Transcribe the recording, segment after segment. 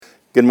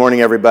Good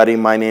morning, everybody.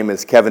 My name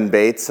is Kevin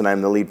Bates, and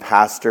I'm the lead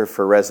pastor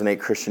for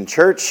Resonate Christian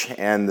Church.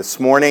 And this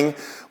morning,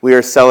 we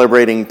are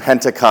celebrating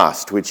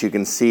Pentecost, which you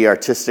can see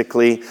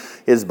artistically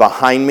is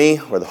behind me,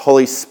 where the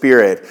Holy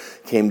Spirit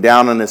came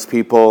down on his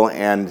people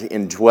and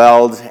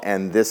indwelled.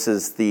 And this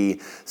is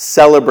the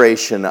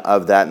celebration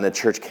of that in the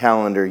church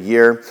calendar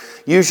year,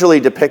 usually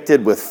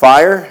depicted with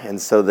fire.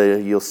 And so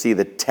you'll see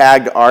the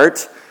tagged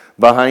art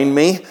behind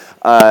me,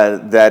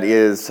 that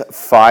is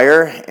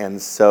fire,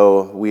 and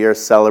so we are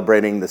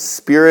celebrating the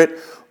Spirit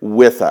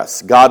with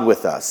us, God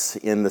with us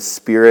in the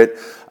Spirit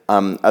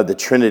of the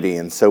Trinity,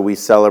 and so we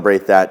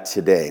celebrate that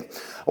today.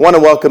 I want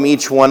to welcome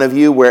each one of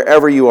you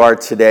wherever you are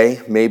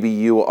today. Maybe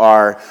you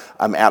are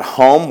at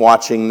home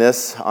watching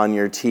this on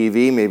your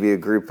TV, maybe a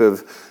group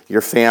of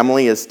your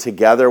family is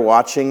together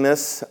watching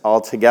this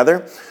all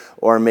together.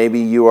 Or maybe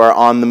you are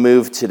on the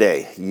move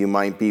today. You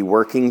might be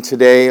working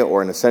today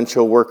or an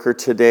essential worker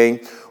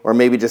today, or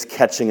maybe just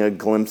catching a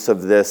glimpse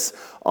of this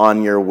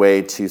on your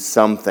way to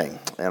something.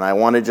 And I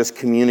want to just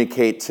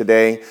communicate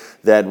today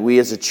that we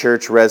as a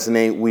church,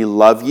 Resonate, we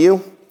love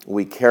you,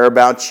 we care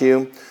about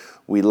you,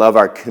 we love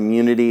our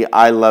community.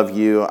 I love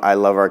you, I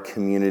love our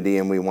community,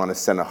 and we want to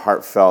send a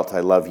heartfelt I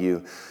love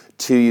you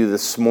to you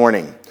this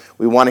morning.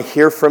 We want to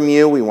hear from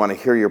you, we want to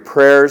hear your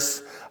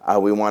prayers.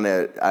 We want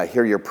to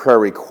hear your prayer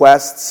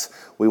requests.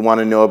 We want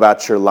to know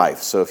about your life.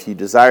 So if you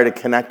desire to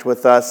connect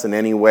with us in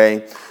any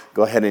way,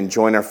 go ahead and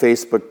join our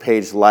Facebook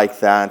page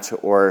like that,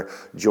 or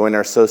join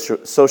our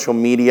social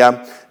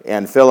media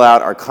and fill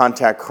out our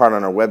contact card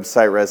on our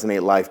website,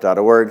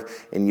 resonatelife.org,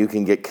 and you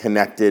can get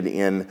connected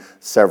in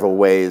several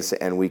ways,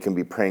 and we can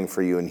be praying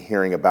for you and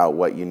hearing about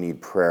what you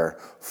need prayer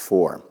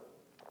for.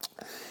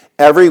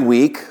 Every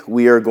week,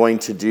 we are going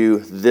to do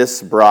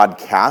this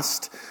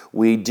broadcast.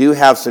 We do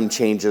have some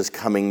changes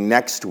coming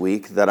next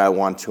week that I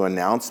want to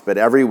announce, but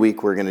every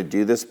week we're going to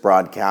do this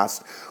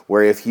broadcast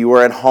where if you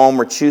are at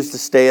home or choose to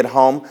stay at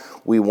home,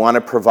 we want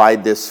to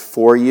provide this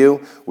for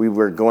you. We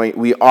are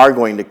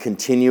going to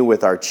continue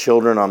with our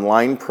Children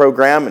Online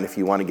program, and if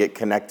you want to get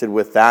connected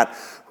with that,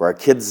 or our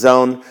Kids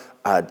Zone,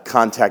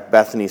 contact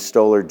Bethany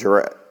Flug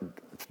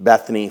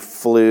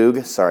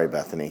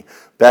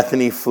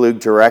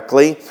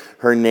directly.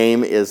 Her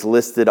name is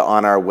listed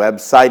on our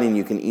website, and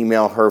you can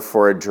email her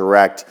for a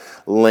direct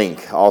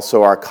link.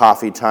 Also, our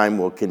coffee time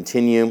will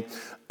continue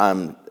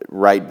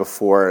right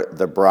before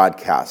the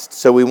broadcast.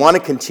 So we want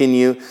to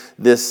continue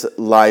this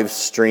live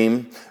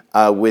stream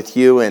with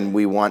you, and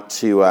we want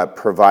to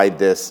provide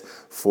this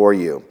for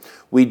you.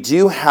 We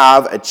do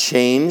have a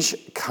change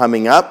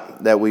coming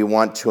up that we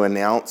want to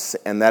announce,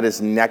 and that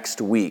is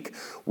next week.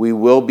 We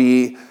will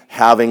be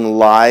having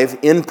live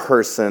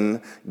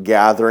in-person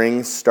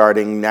gatherings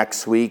starting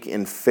next week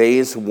in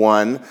phase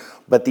 1.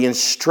 But the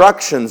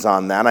instructions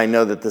on that, I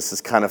know that this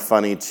is kind of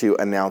funny to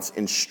announce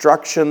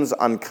instructions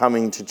on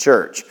coming to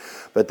church.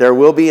 But there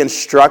will be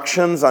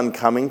instructions on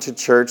coming to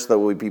church that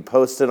will be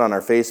posted on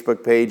our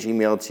Facebook page,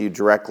 emailed to you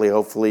directly.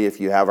 Hopefully,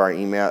 if you have our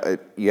email,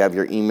 you have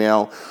your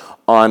email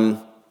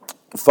on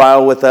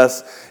file with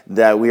us,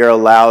 that we are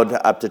allowed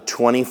up to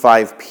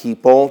 25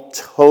 people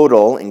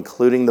total,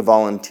 including the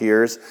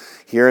volunteers,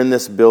 here in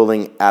this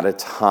building at a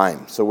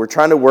time. So we're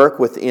trying to work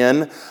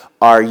within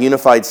our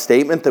unified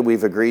statement that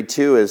we've agreed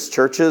to as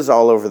churches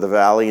all over the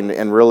valley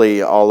and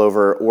really all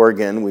over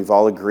Oregon. We've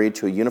all agreed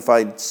to a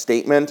unified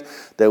statement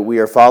that we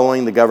are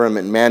following the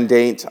government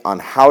mandate on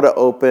how to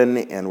open,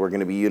 and we're going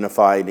to be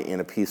unified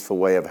in a peaceful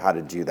way of how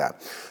to do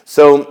that.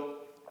 So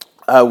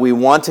we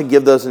want to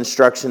give those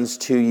instructions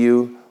to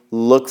you.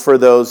 Look for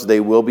those.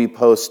 They will be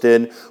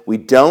posted. We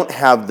don't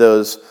have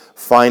those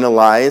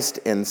finalized,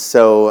 and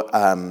so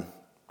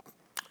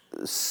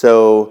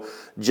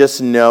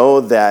just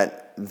know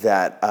that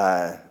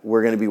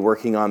we're going to be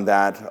working on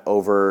that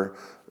over,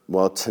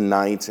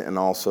 tonight and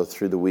also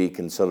through the week,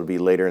 and so it'll be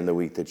later in the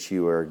week that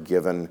you are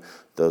given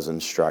those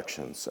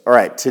instructions. All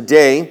right,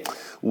 today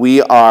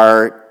we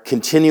are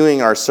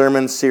continuing our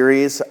sermon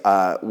series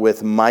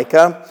with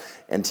Micah.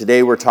 And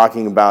today we're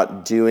talking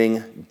about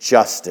doing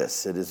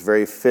justice. It is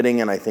very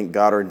fitting, and I think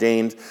God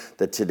ordained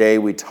that today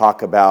we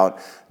talk about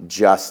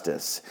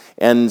justice.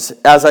 And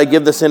as I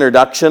give this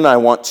introduction, I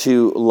want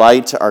to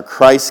light our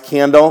Christ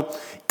candle.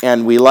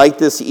 And we light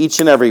this each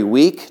and every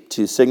week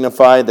to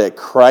signify that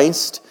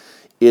Christ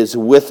is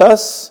with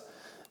us,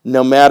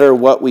 no matter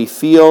what we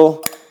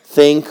feel,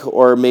 think,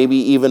 or maybe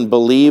even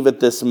believe at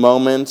this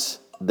moment,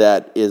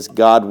 that is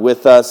God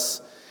with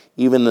us,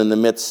 even in the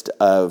midst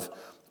of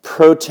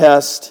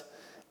protest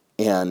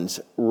and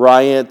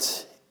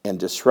riot and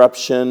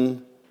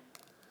disruption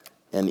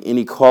and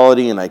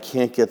inequality, and I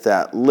can't get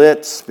that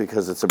lit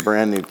because it's a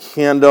brand new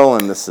candle,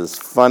 and this is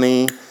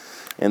funny.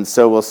 And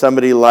so will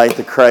somebody light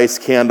the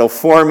Christ candle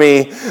for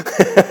me?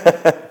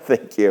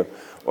 Thank you.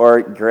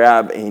 Or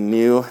grab a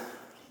new,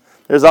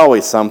 there's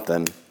always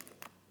something.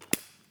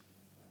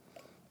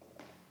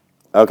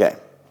 Okay,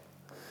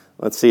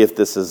 let's see if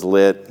this is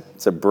lit.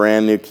 It's a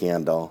brand new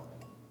candle.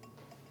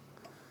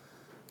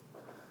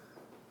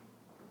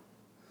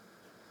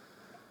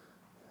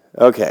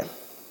 Okay.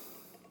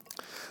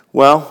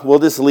 Well, we'll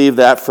just leave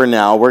that for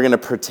now. We're going to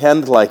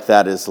pretend like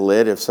that is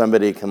lit. If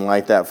somebody can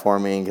light that for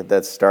me and get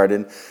that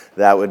started,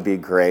 that would be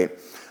great.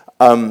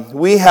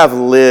 We have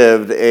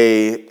lived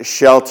a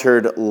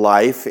sheltered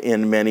life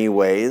in many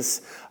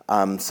ways.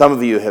 Some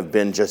of you have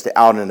been just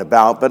out and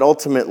about, but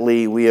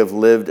ultimately we have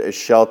lived a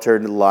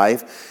sheltered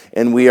life,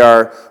 and we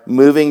are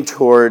moving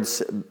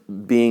towards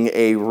being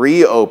a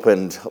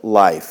reopened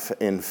life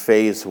in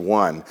phase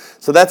 1.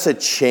 So that's a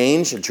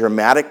change, a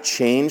dramatic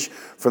change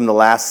from the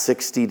last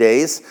 60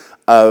 days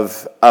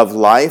of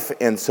life,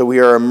 and so we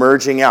are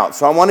emerging out.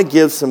 So I want to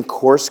give some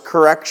course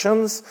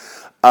corrections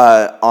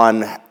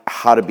on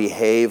how to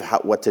behave,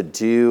 what to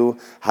do,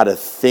 how to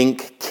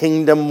think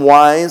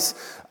kingdom-wise.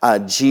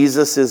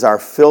 Jesus is our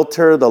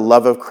filter. The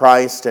love of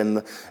Christ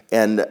and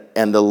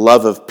the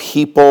love of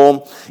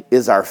people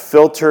is our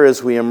filter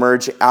as we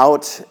emerge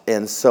out.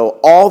 And so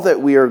all that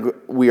we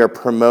are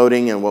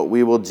promoting, and what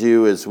we will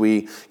do is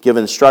we give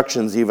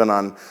instructions even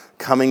on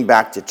coming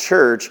back to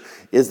church,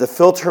 is the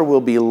filter will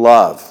be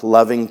love,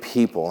 loving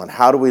people. And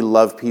how do we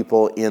love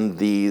people in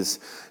these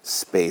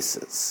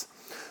spaces?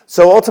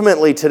 So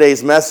ultimately,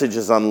 today's message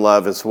is on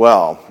love as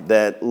well,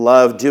 that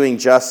love, doing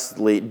justice,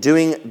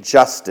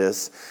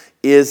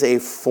 is a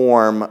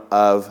form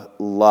of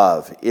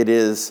love. It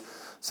is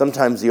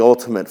sometimes the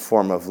ultimate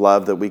form of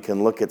love, that we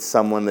can look at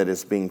someone that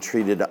is being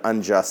treated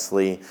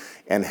unjustly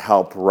and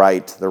help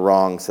right the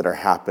wrongs that are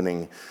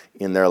happening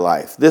in their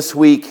life. This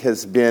week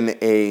has been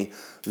a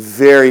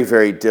very,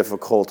 very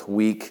difficult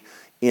week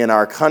in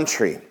our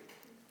country,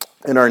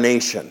 in our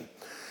nation.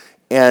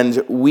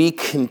 And we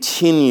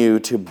continue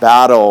to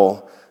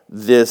battle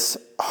this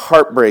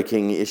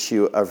heartbreaking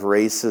issue of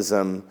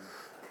racism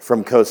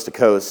from coast to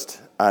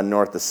coast,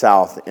 north to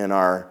south in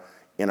our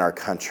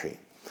country.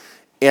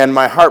 And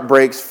my heart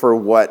breaks for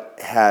what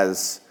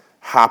has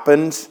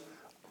happened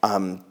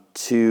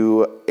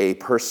to a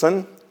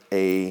person,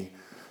 a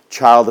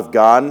child of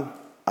God,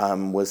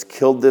 was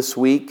killed this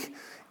week,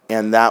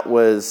 and that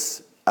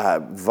was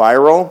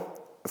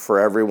viral for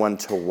everyone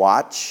to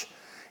watch.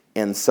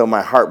 And so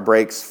my heart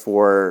breaks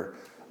for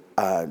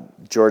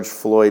George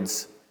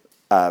Floyd's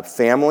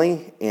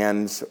family,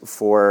 and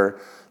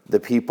for the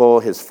people,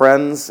 his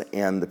friends,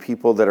 and the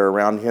people that are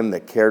around him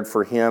that cared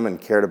for him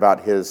and cared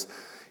about his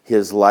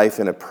life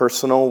in a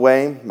personal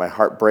way. My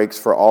heart breaks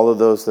for all of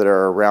those that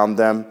are around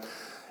them.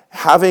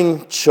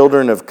 Having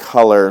children of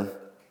color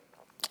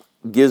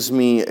gives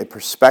me a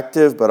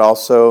perspective, but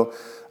also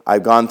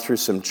I've gone through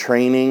some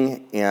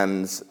training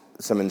and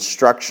some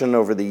instruction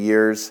over the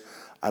years.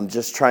 I'm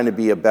just trying to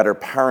be a better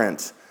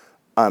parent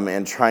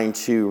and trying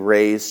to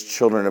raise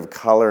children of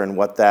color, and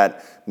what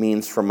that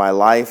means for my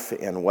life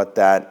and what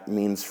that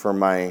means for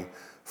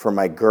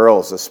my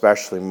girls,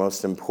 especially,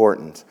 most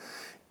important.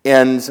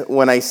 And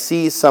when I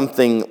see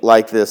something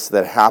like this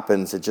that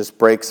happens, it just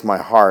breaks my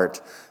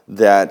heart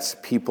that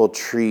people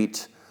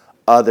treat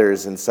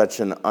others in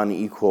such an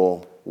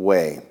unequal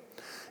way.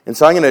 And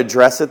so I'm going to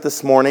address it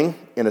this morning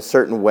in a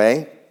certain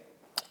way,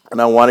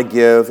 and I want to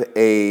give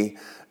a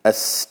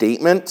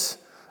statement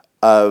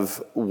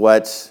of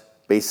what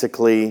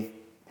basically,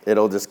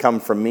 it'll just come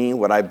from me,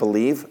 what I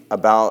believe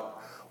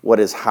about what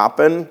has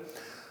happened.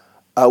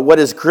 What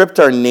has gripped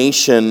our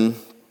nation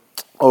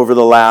over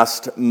the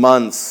last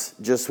months,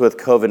 just with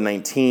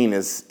COVID-19,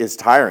 is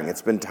tiring.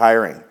 It's been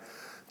tiring.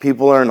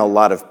 People are in a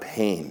lot of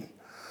pain.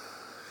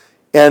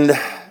 And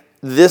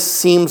this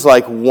seems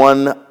like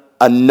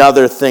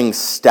another thing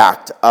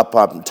stacked up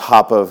on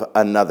top of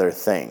another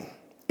thing.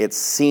 It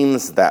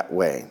seems that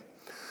way.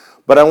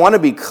 But I want to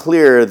be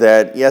clear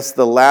that, yes,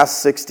 the last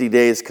 60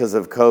 days because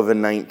of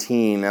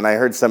COVID-19, and I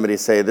heard somebody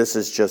say this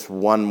is just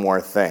one more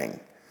thing.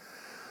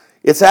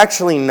 It's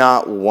actually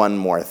not one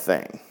more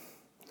thing.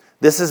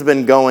 This has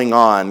been going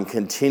on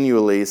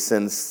continually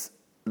since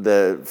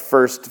the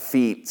first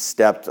feet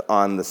stepped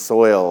on the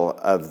soil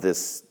of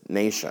this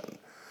nation.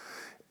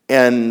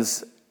 And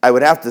I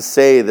would have to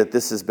say that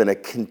this has been a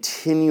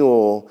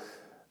continual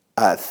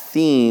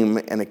theme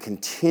and a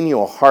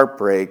continual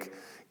heartbreak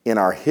in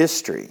our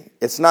history.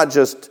 It's not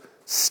just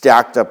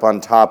stacked up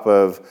on top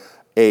of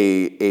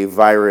a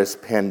virus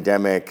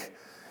pandemic.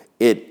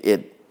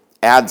 It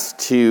adds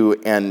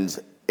to and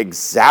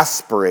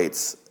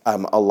exasperates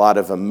a lot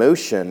of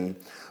emotion,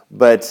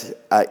 but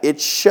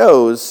it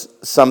shows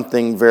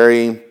something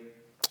very,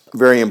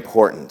 very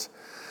important.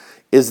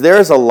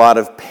 There's a lot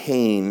of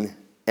pain,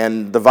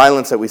 and the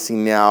violence that we see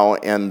now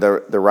and the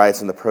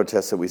riots and the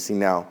protests that we see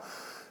now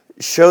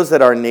shows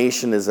that our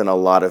nation is in a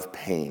lot of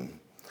pain,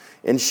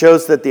 and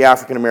shows that the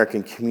African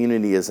American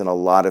community is in a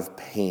lot of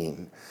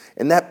pain.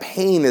 And that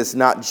pain is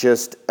not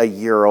just a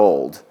year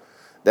old.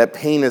 That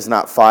pain is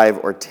not 5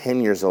 or 10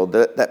 years old.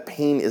 That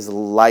pain is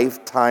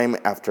lifetime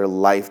after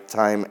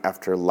lifetime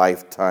after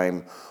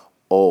lifetime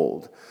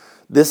old.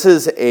 This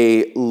is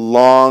a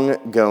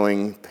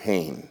long-going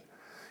pain.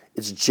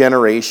 It's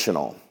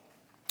generational.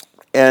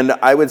 And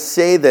I would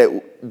say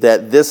that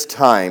this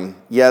time,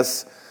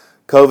 yes,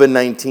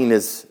 COVID-19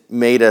 has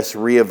made us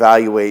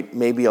reevaluate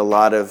maybe a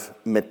lot of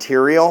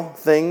material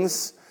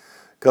things.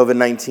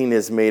 COVID-19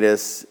 has made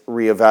us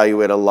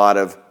reevaluate a lot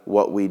of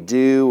what we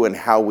do and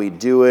how we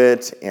do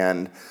it,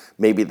 and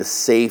maybe the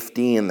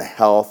safety and the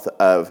health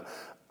of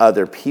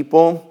other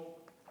people.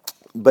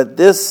 But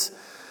this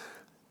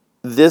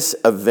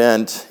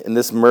event and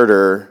this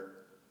murder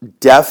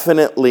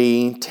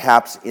definitely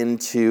taps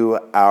into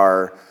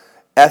our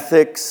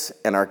ethics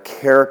and our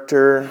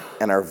character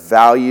and our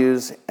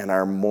values and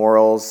our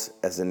morals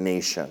as a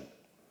nation.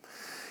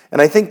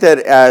 And I think that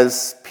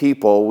as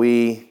people,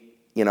 we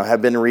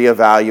have been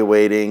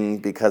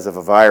reevaluating because of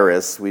a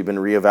virus. We've been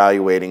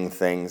reevaluating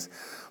things.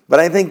 But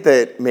I think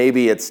that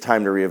maybe it's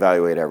time to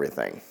reevaluate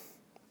everything.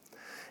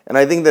 And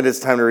I think that it's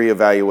time to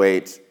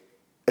reevaluate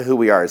who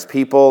we are as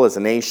people, as a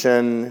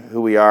nation,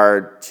 who we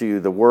are to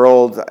the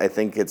world. I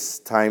think it's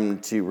time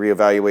to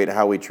reevaluate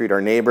how we treat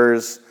our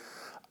neighbors,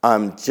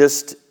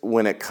 just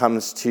when it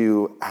comes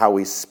to how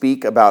we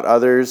speak about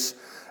others,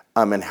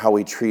 and how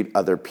we treat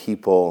other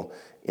people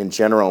in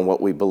general and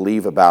what we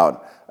believe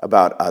about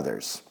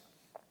others.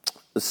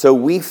 So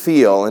we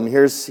feel, and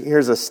here's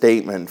a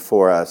statement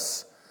for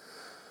us,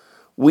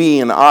 we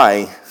and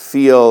I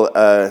feel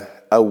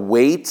a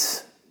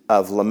weight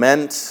of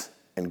lament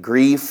and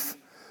grief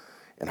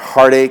and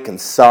heartache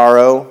and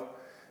sorrow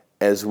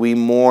as we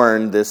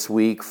mourn this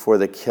week for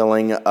the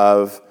killing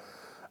of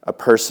a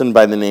person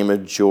by the name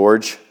of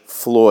George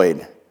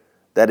Floyd.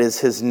 That is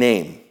his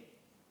name.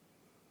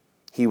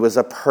 He was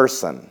a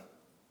person,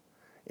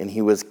 and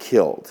he was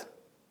killed.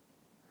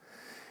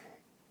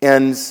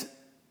 And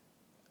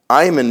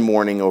I'm in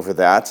mourning over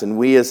that, and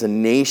we as a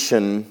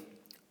nation,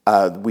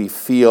 we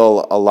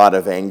feel a lot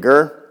of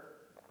anger.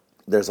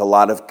 There's a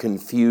lot of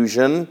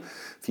confusion.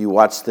 If you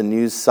watch the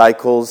news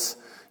cycles,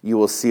 you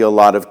will see a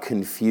lot of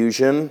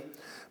confusion,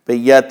 but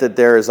yet that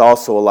there is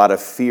also a lot of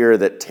fear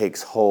that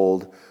takes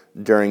hold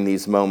during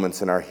these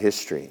moments in our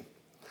history.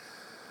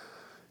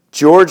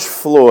 George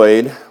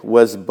Floyd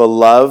was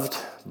beloved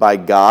by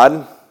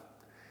God.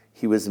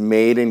 He was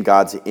made in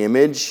God's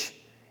image,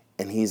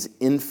 and he's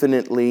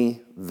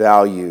infinitely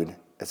valued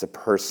as a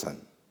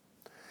person.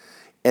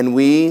 And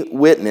we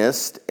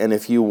witnessed, and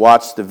if you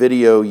watched the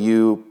video,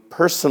 you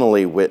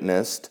personally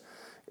witnessed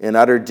an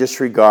utter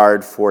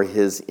disregard for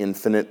his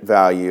infinite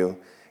value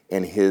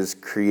and his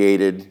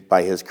created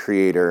by his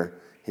Creator,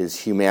 his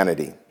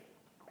humanity.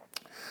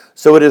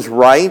 So it is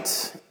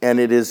right and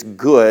it is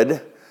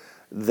good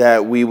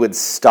that we would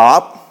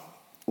stop,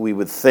 we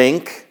would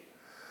think,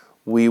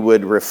 we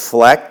would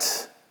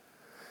reflect,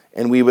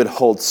 and we would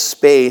hold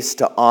space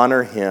to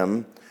honor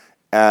him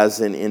as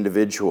an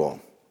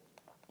individual.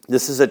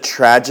 This is a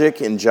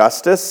tragic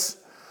injustice.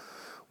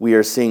 We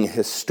are seeing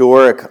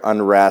historic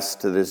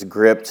unrest that has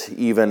gripped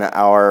even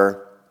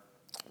our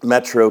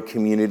metro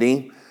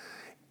community,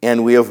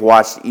 and we have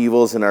watched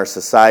evils in our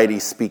society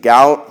speak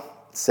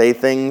out, say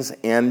things,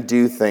 and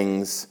do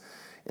things,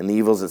 and the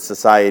evils of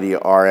society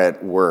are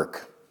at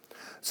work.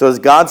 So as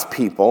God's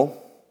people,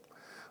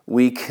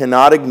 we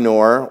cannot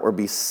ignore or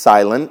be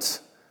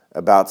silent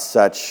about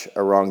such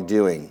a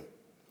wrongdoing.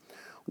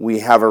 We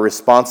have a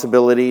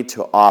responsibility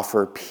to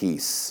offer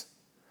peace.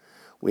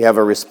 We have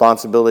a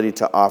responsibility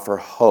to offer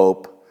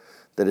hope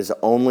that is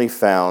only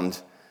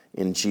found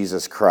in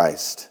Jesus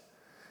Christ.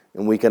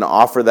 And we can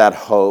offer that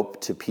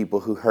hope to people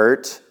who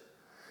hurt,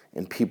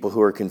 and people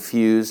who are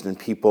confused, and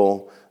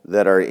people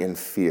that are in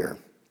fear.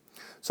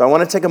 So I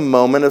want to take a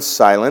moment of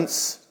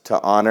silence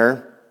to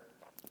honor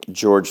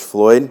George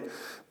Floyd.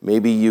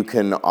 Maybe you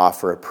can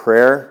offer a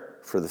prayer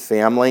for the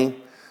family,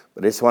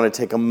 but I just want to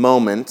take a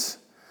moment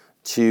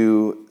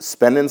to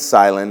spend in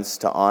silence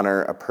to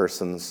honor a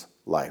person's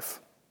life.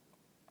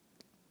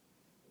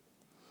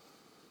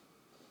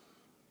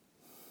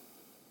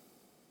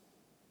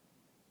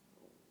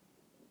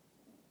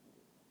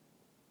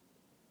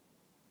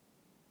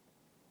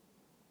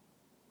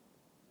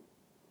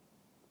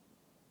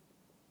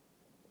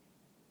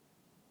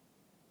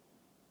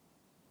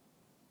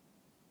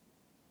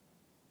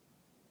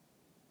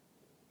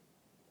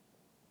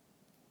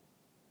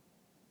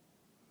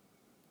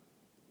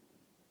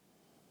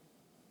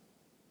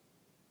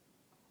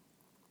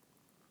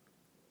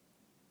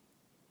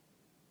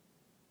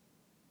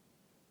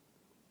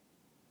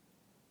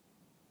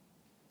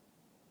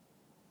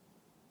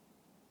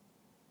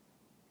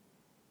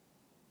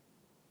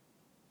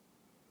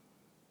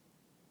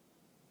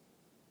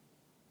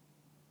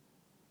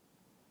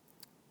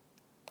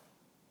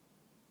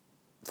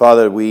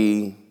 Father,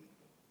 we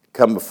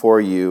come before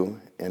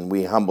you and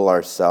we humble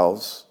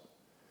ourselves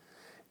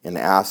and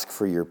ask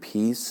for your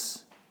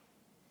peace.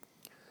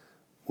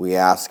 We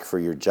ask for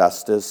your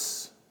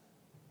justice.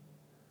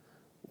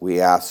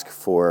 We ask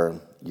for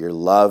your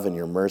love and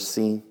your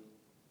mercy.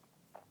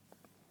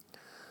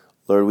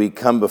 Lord, we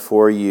come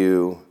before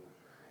you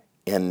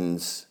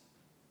and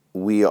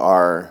we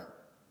are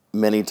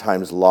many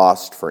times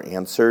lost for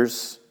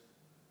answers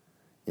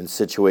in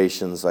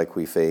situations like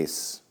we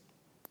face.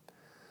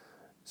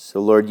 So,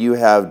 Lord, you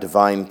have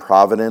divine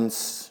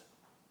providence.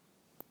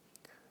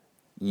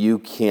 You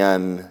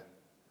can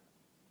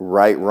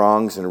right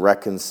wrongs and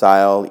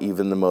reconcile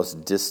even the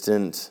most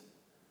distant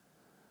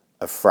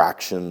of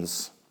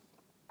fractions.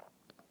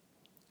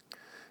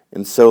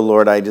 And so,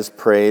 Lord, I just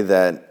pray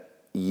that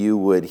you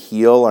would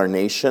heal our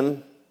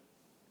nation,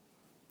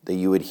 that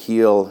you would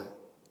heal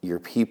your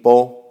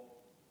people,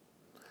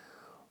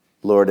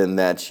 Lord, and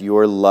that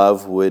your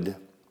love would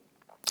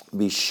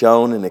be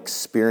shown and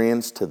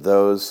experienced to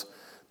those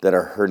that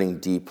are hurting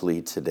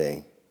deeply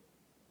today.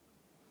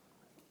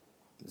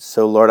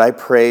 So, Lord, I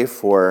pray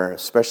for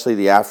especially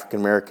the African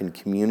American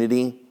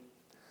community,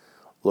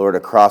 Lord,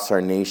 across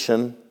our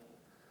nation,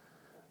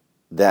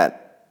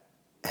 that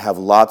have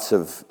lots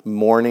of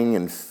mourning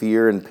and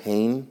fear and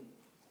pain.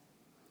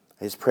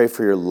 I just pray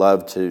for your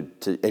love to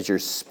as your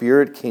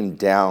Spirit came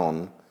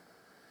down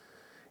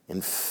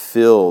and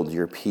filled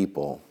your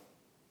people.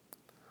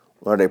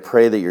 Lord, I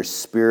pray that your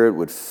Spirit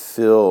would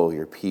fill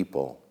your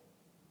people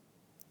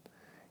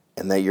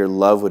and that your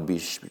love would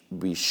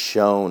be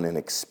shown and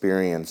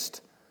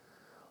experienced,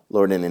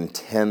 Lord, in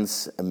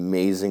intense,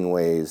 amazing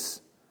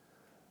ways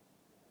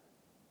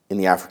in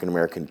the African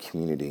American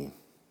community.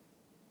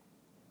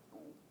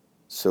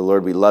 So,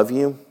 Lord, we love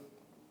you.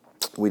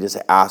 We just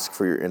ask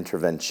for your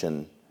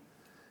intervention.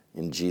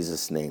 In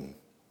Jesus' name,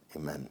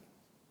 amen.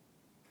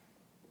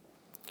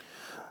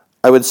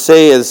 I would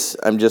say, as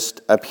I'm just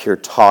up here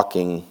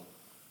talking,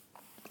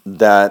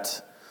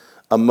 that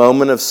a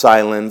moment of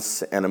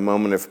silence and a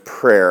moment of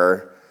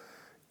prayer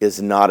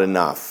is not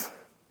enough.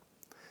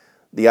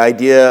 The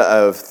idea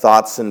of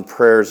thoughts and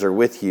prayers are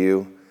with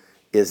you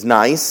is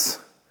nice.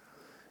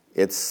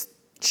 It's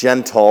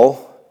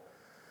gentle.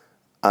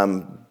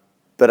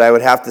 But I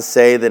would have to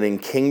say that in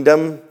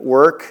kingdom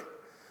work,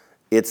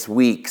 it's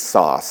weak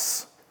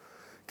sauce.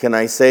 Can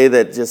I say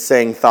that just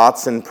saying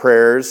thoughts and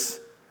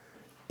prayers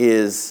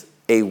is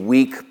a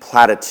weak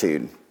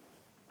platitude?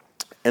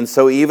 And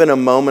so even a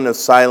moment of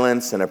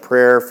silence and a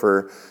prayer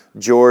for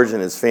George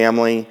and his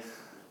family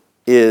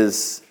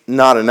is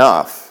not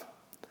enough.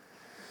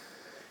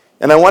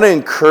 And I want to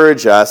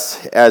encourage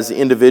us as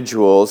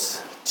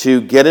individuals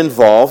to get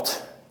involved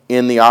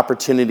in the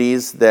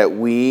opportunities that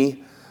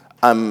we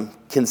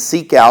can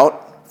seek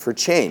out for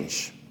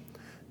change,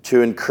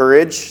 to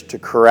encourage, to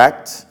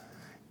correct,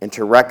 and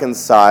to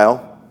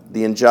reconcile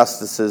the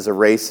injustices of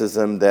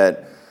racism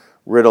that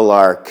riddle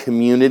our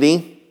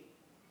community.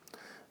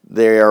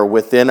 They are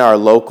within our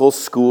local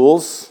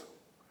schools.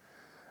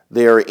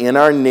 They are in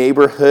our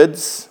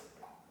neighborhoods,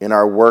 in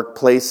our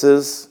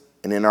workplaces,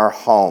 and in our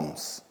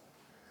homes.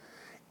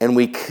 And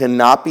we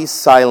cannot be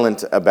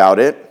silent about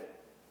it.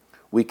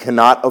 We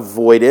cannot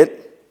avoid it.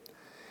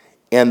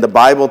 And the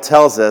Bible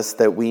tells us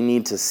that we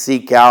need to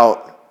seek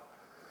out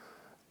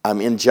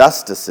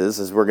injustices,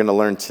 as we're going to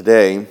learn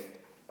today,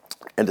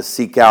 and to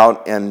seek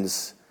out and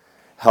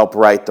help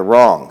right the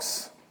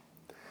wrongs.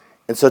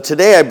 And so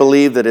today I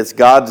believe that it's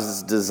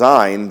God's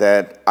design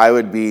that I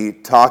would be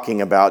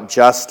talking about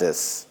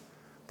justice.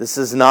 This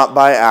is not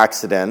by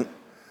accident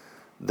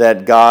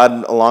that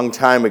God, a long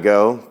time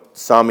ago,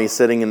 saw me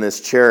sitting in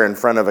this chair in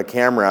front of a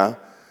camera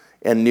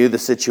and knew the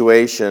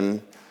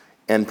situation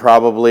and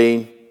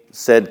probably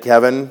said,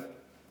 Kevin,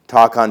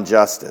 talk on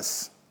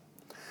justice.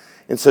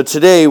 And so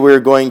today we're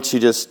going to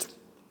just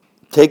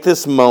take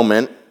this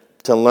moment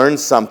to learn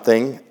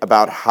something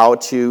about how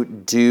to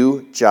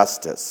do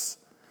justice.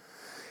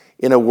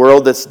 In a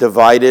world that's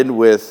divided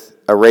with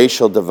a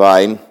racial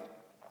divide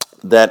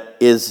that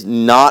is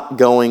not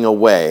going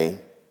away,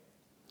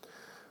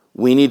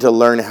 we need to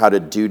learn how to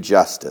do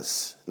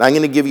justice. And I'm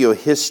going to give you a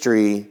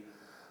history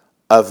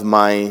of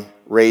my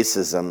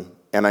racism,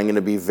 and I'm going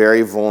to be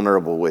very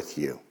vulnerable with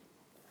you.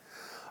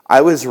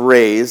 I was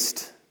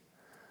raised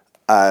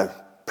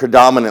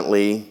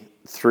predominantly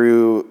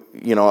through,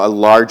 a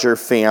larger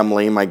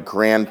family, my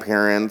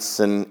grandparents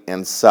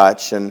and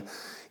such, and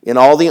in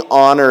all the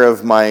honor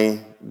of my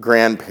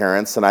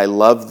grandparents, and I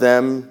love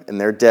them, and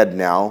they're dead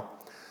now.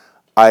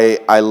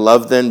 I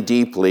love them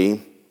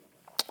deeply.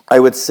 I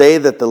would say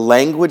that the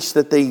language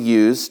that they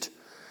used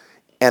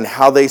and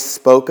how they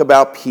spoke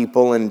about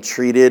people and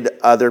treated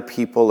other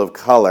people of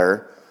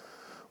color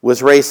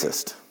was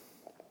racist.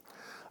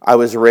 I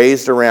was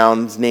raised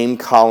around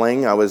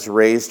name-calling. I was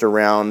raised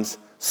around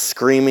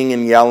screaming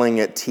and yelling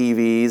at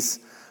TVs,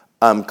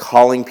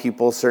 calling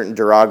people certain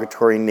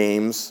derogatory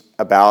names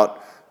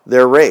about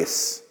their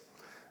race.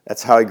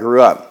 That's how I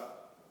grew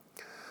up.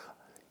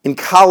 In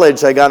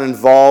college, I got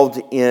involved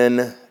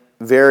in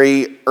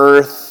very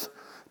earthy,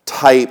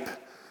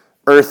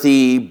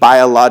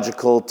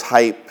 biological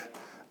type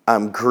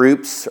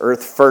groups,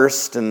 Earth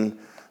First and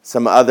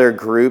some other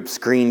groups,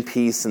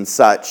 Greenpeace and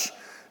such,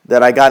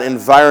 that I got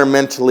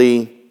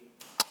environmentally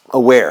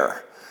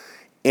aware.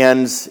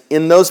 And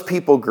in those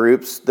people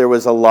groups, there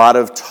was a lot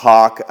of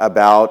talk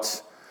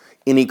about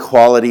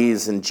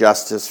inequalities and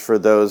justice for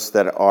those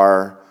that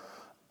are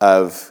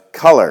of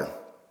color.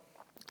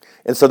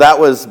 And so that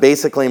was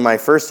basically my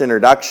first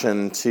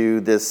introduction to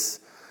this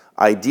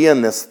idea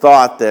and this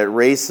thought that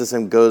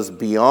racism goes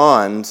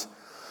beyond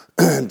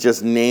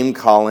just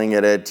name-calling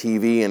at a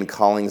TV and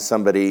calling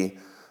somebody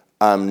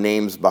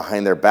names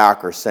behind their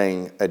back or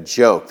saying a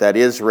joke. That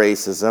is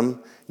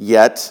racism,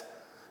 yet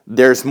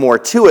there's more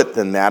to it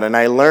than that. And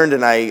I learned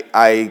and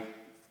I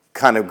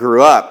kind of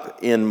grew up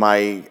in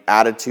my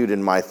attitude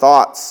and my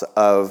thoughts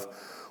of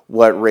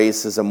what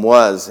racism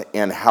was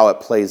and how it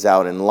plays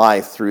out in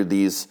life through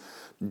these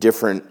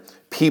different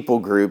people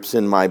groups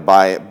in my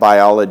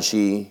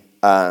biology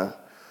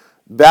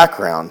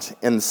background.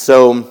 And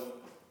so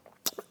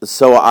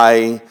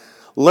I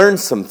learned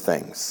some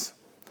things.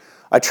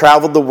 I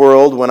traveled the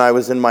world when I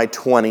was in my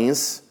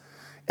 20s,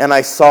 and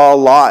I saw a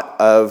lot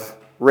of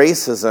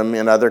racism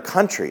in other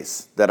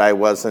countries that I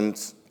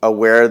wasn't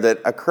aware that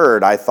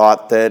occurred. I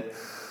thought that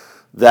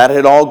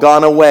had all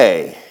gone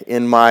away.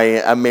 In my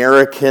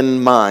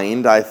American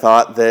mind, I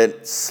thought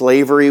that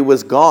slavery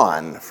was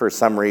gone for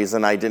some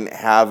reason. I didn't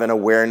have an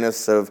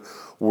awareness of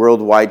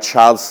worldwide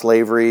child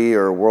slavery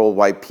or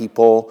worldwide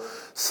people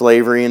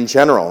slavery in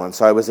general. And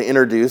so I was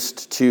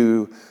introduced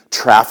to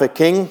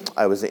trafficking.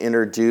 I was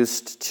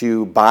introduced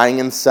to buying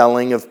and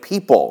selling of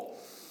people.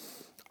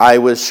 I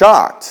was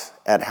shocked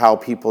at how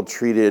people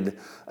treated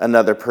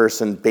another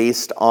person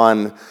based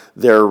on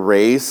their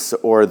race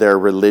or their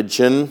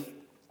religion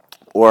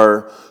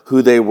or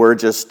who they were,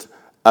 just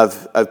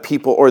of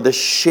people, or the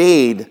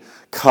shade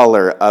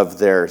color of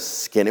their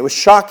skin. It was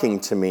shocking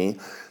to me.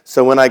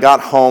 So when I got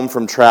home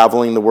from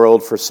traveling the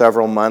world for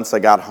several months, I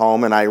got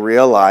home and I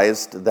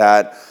realized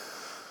that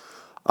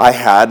I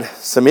had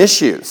some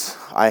issues.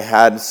 I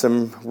had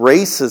some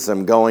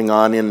racism going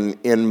on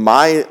in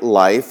my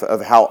life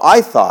of how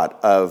I thought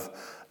of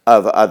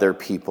other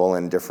people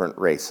in different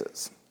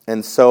races.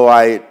 And so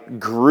I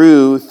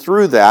grew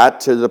through that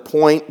to the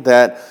point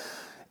that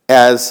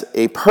as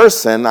a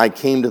person, I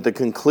came to the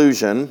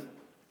conclusion,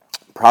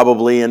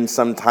 probably in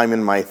some time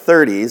in my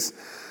 30s,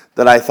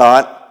 that I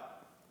thought,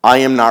 I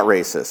am not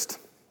racist.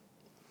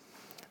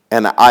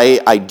 And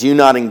I do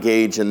not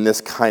engage in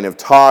this kind of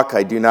talk.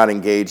 I do not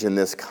engage in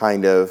this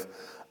kind of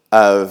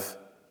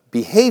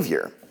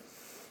behavior.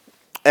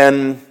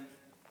 And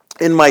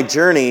in my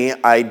journey,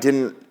 I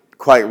didn't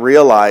quite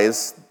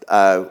realize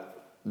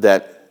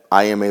that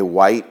I am a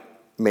white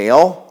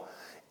male.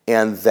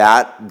 And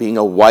that being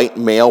a white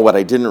male, what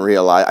I didn't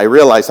realize, I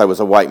realized I was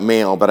a white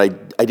male, but I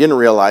didn't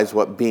realize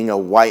what being a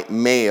white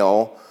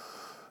male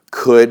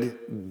could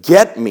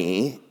get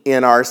me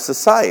in our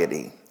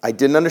society. I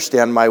didn't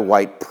understand my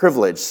white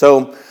privilege.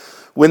 So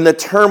when the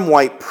term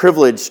white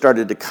privilege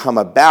started to come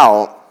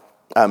about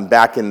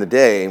back in the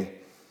day,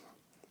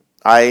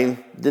 I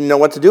didn't know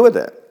what to do with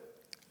it.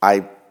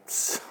 I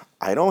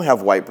don't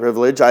have white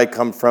privilege. I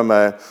come from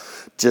a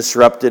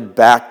disrupted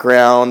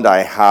background.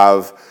 I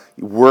have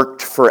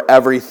worked for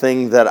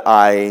everything that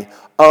I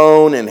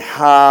own and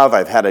have.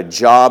 I've had a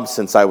job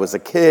since I was a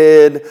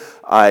kid.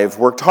 I've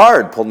worked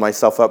hard, pulled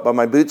myself up by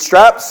my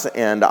bootstraps,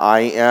 and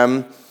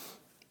I've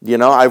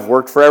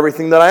worked for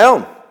everything that I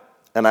own.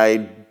 And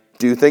I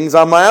do things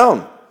on my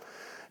own.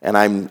 And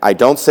I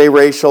don't say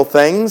racial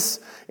things,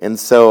 and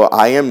so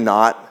I am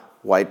not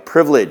white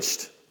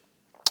privileged.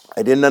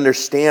 I didn't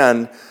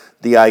understand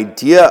the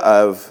idea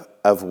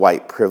of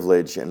white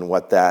privilege and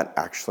what that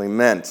actually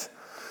meant.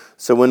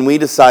 So when we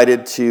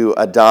decided to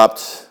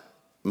adopt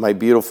my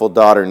beautiful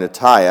daughter,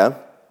 Nataya,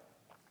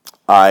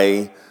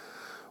 I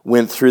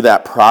went through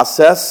that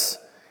process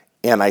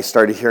and I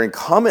started hearing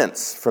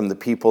comments from the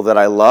people that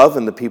I love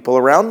and the people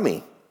around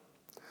me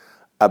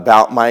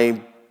about my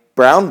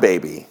brown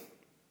baby.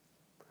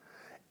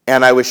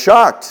 And I was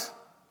shocked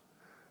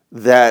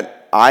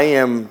that I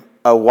am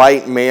a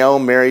white male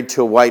married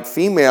to a white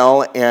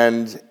female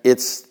and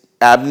it's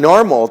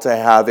abnormal to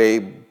have a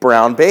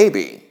brown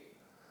baby.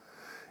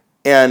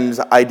 And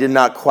I did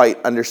not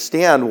quite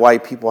understand why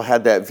people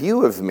had that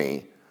view of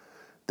me,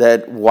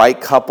 that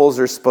white couples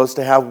are supposed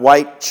to have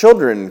white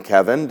children,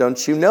 Kevin.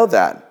 Don't you know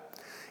that?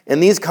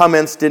 And these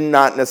comments did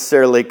not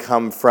necessarily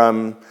come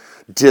from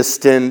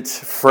distant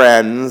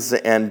friends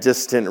and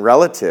distant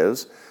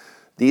relatives.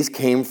 These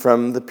came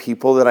from the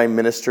people that I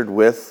ministered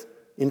with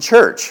in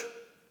church.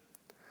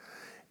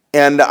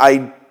 And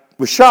I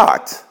was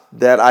shocked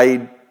that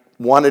I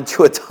wanted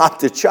to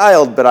adopt a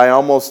child, but I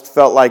almost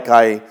felt like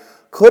I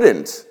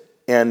couldn't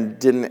and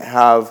didn't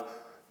have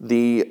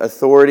the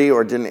authority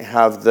or didn't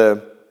have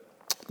the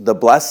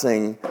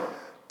blessing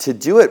to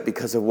do it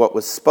because of what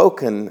was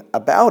spoken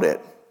about it.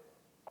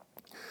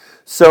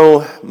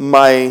 So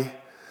my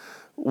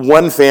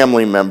one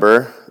family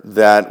member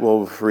that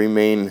will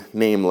remain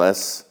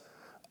nameless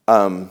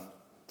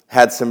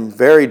had some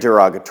very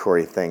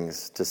derogatory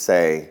things to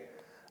say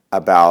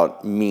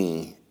about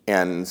me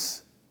and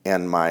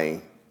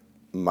my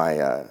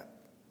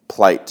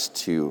plight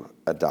to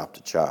adopt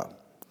a child.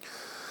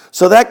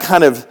 So that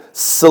kind of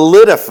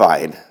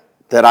solidified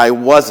that I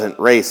wasn't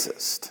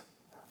racist.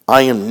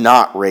 I am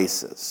not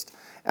racist.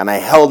 And I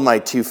held my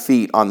 2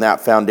 feet on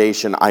that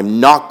foundation. I'm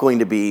not going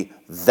to be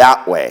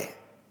that way,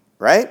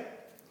 right?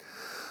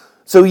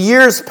 So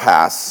years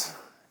pass,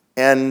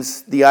 and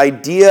the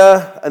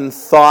idea and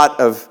thought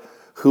of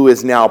who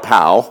is now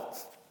Pau,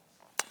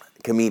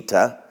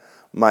 Kamita,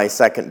 my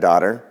second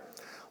daughter,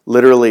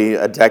 literally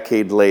a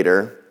decade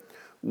later,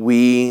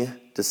 we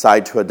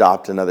decide to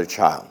adopt another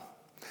child.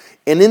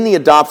 And in the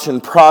adoption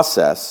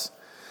process,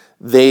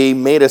 they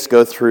made us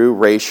go through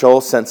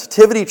racial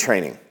sensitivity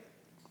training.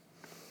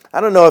 I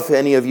don't know if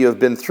any of you have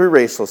been through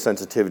racial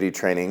sensitivity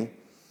training,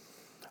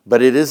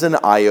 but it is an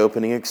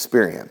eye-opening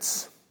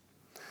experience.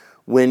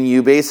 When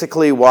you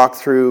basically walk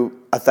through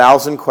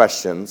 1,000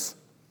 questions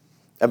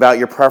about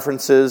your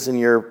preferences and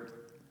your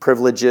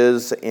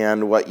privileges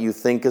and what you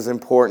think is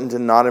important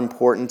and not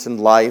important in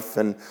life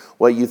and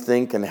what you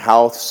think and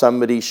how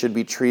somebody should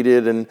be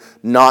treated and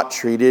not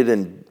treated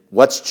and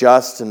what's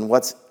just and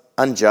what's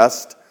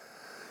unjust.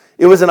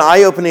 It was an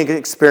eye-opening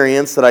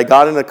experience that I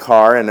got in a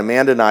car and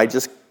Amanda and I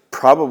just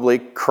probably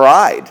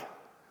cried.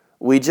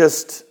 We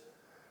just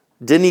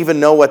didn't even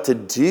know what to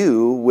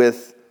do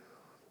with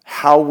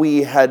how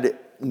we had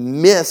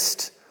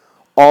missed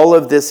all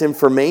of this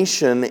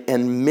information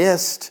and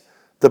missed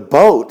the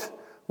boat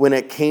when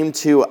it came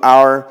to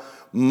our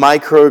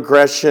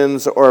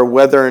microaggressions or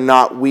whether or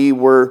not we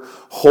were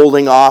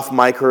holding off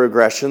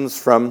microaggressions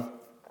from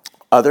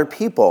other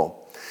people.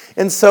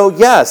 And so,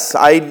 yes,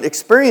 I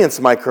experience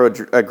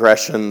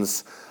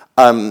microaggressions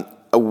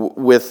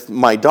with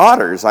my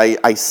daughters.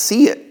 I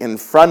see it in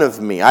front of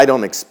me. I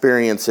don't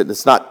experience it.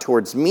 It's not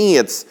towards me.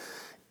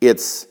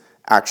 It's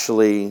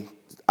actually,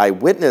 I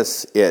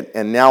witness it.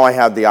 And now I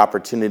have the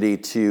opportunity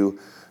to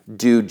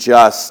do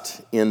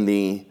just in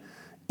the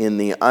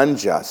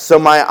unjust. So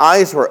my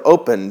eyes were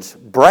opened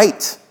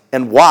bright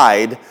and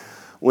wide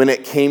when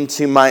it came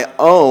to my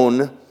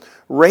own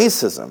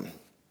racism.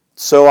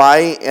 So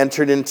I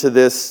entered into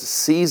this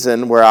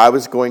season where I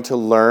was going to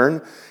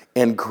learn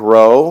and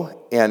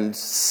grow and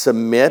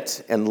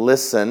submit and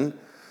listen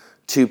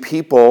to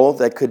people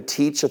that could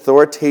teach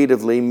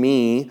authoritatively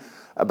me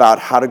about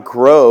how to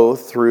grow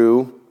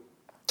through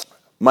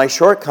my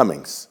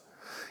shortcomings.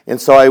 And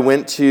so I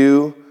went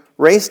to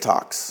Race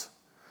Talks,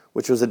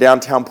 which was a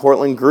downtown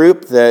Portland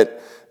group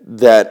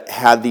that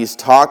had these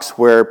talks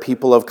where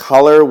people of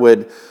color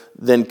would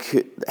then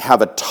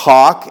have a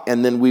talk,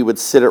 and then we would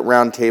sit at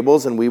round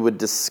tables and we would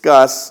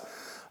discuss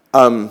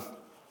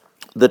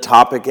the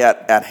topic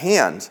at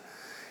hand.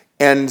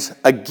 And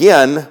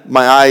again,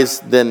 my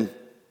eyes then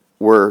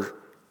were,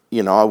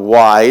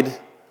 wide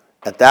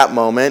at that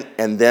moment.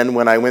 And then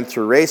when I went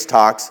through Race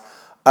Talks,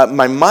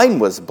 my mind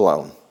was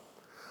blown.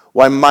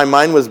 Well, my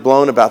mind was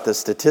blown about the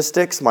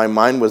statistics. My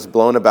mind was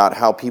blown about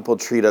how people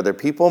treat other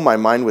people. My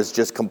mind was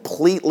just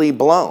completely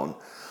blown.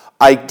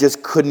 I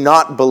just could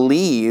not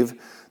believe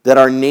that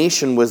our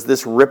nation was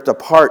this ripped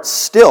apart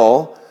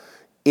still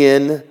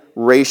in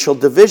racial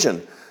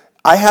division.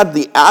 I had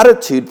the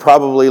attitude,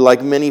 probably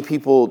like many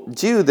people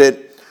do,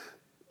 that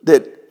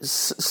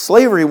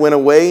slavery went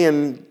away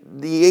in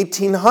the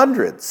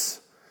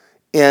 1800s.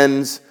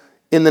 And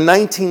in the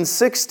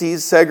 1960s,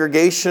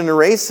 segregation and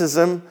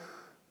racism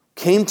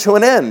came to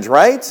an end,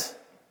 right?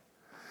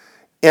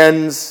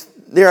 And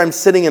there I'm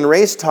sitting in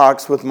Race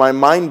Talks with my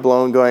mind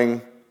blown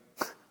going,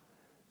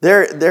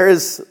 there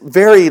is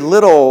very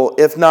little,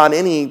 if not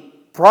any,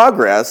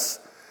 progress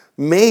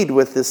made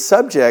with this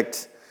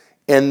subject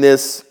and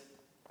this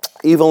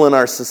evil in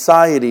our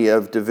society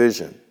of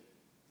division.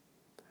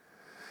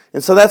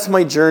 And so that's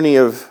my journey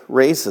of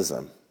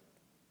racism,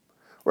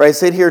 where I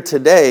sit here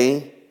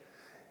today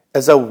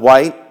as a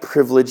white,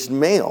 privileged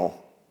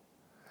male.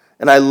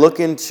 And I look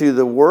into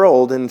the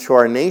world, into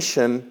our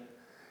nation,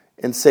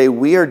 and say,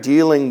 we are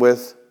dealing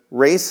with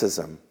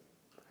racism.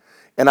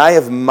 And I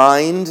have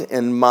mined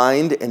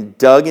and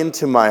dug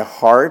into my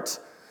heart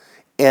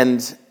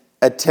and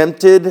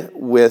attempted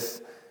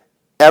with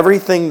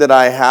everything that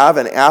I have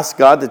and asked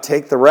God to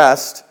take the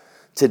rest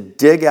to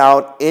dig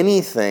out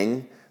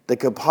anything that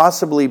could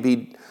possibly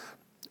be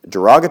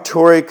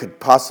derogatory, could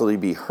possibly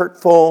be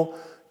hurtful,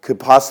 could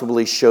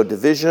possibly show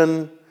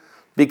division,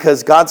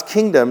 because God's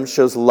kingdom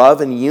shows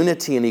love and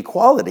unity and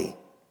equality.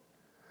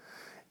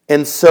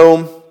 And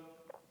so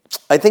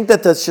I think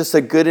that that's just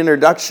a good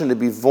introduction to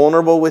be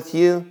vulnerable with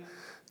you,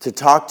 to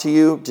talk to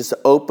you just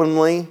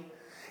openly.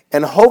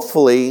 And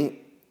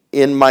hopefully,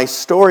 in my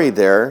story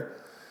there,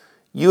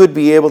 you would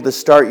be able to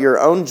start your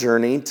own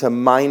journey to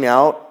mine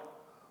out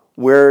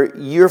where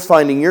you're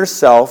finding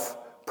yourself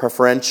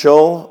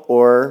preferential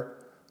or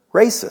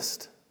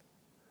racist.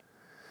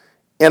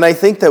 And I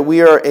think that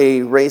we are a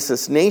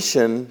racist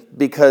nation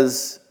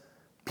because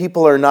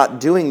people are not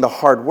doing the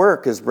hard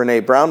work, as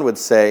Brene Brown would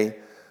say,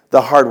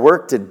 the hard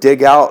work to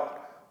dig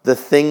out the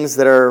things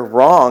that are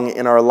wrong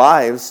in our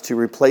lives to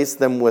replace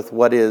them with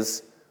what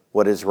is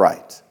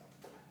right.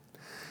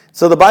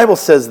 So the Bible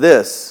says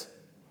this: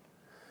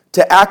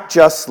 to act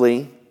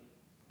justly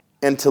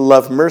and to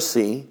love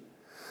mercy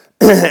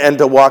and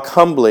to walk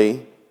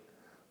humbly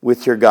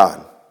with your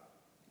God.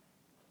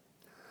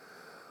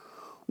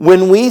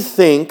 When we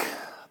think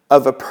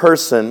of a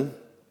person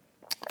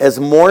as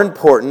more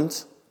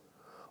important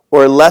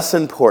or less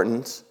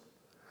important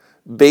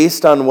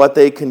based on what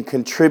they can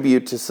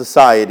contribute to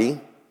society,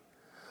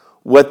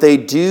 what they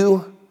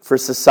do for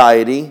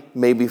society,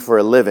 maybe for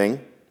a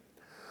living,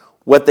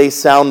 what they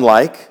sound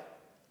like,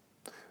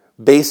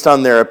 based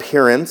on their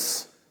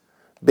appearance,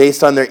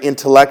 based on their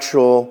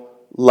intellectual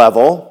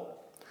level,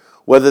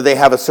 whether they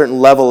have a certain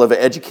level of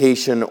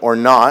education or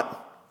not,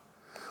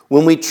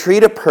 when we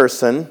treat a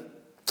person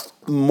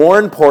more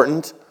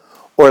important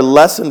or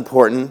less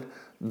important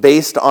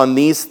based on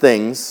these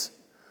things,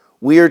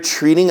 we are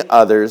treating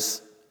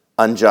others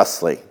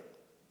unjustly.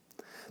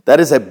 That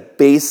is a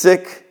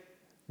basic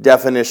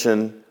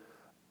definition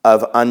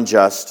of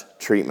unjust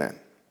treatment.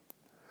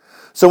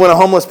 So when a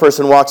homeless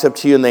person walks up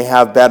to you and they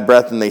have bad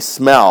breath and they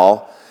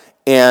smell,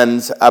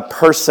 and a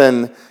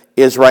person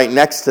is right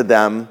next to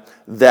them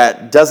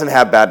that doesn't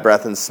have bad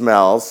breath and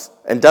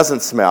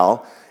doesn't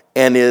smell,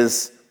 and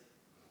is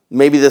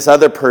maybe this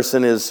other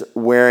person is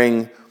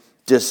wearing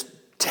just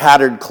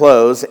tattered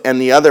clothes and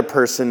the other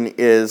person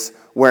is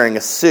wearing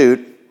a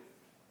suit,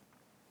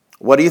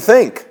 what do you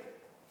think?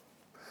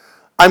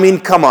 I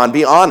mean, come on,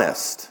 be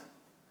honest.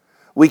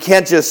 We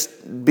can't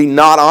just be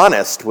not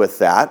honest with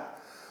that.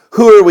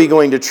 Who are we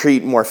going to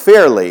treat more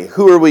fairly?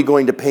 Who are we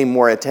going to pay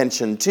more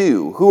attention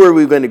to? Who are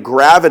we going to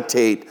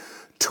gravitate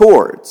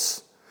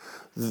towards?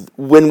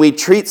 When we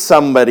treat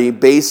somebody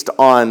based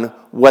on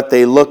what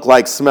they look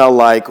like, smell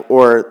like,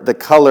 or the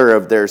color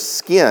of their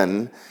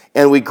skin,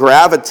 and we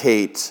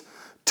gravitate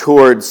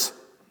towards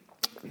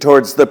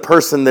the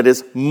person that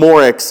is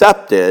more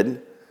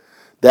accepted,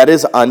 that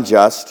is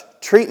unjust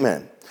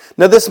treatment.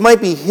 Now, this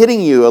might be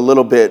hitting you a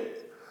little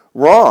bit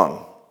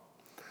wrong.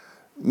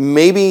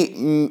 Maybe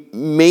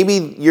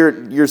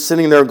you're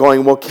sitting there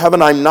going, well,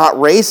 Kevin, I'm not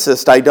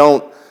racist. I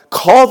don't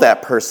call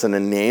that person a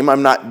name.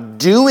 I'm not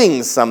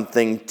doing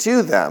something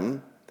to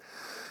them.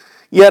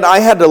 Yet I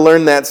had to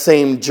learn that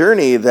same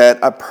journey that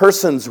a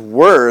person's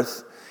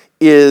worth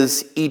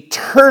is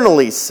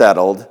eternally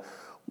settled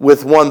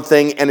with one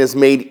thing and is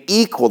made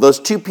equal. Those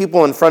two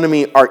people in front of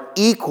me are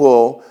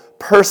equal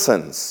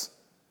persons.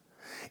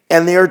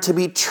 And they are to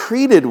be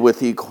treated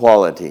with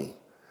equality,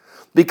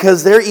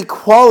 because their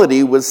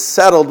equality was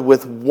settled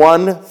with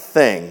one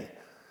thing,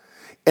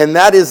 and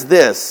that is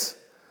this.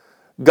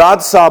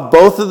 God saw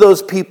both of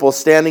those people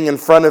standing in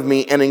front of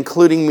me and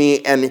including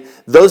me, and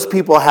those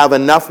people have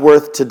enough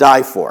worth to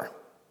die for.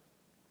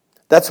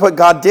 That's what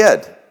God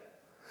did.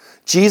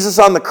 Jesus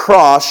on the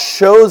cross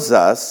shows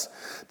us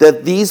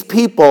that these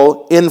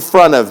people in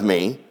front of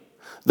me,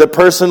 the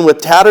person with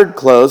tattered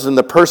clothes and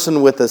the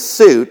person with a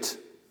suit,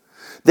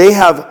 they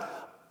have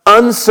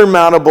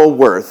unsurmountable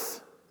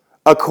worth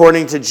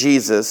according to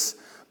Jesus,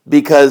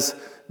 because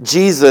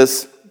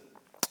Jesus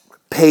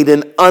paid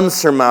an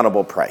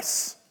unsurmountable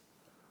price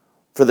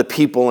for the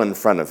people in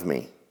front of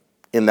me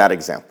in that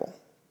example.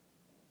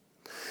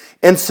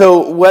 And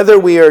so whether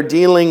we are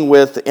dealing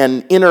with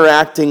and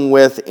interacting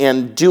with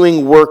and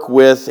doing work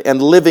with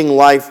and living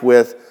life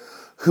with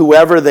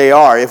whoever they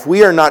are, if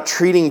we are not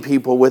treating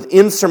people with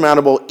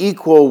insurmountable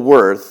equal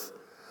worth,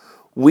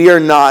 we are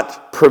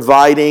not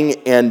providing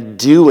and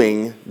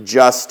doing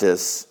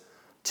justice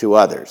to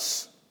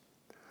others.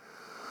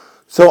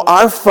 So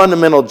our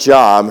fundamental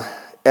job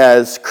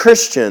as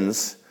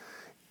Christians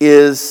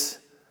is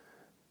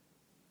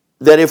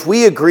that if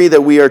we agree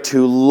that we are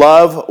to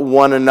love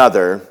one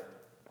another,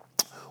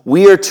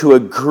 we are to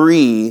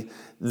agree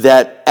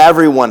that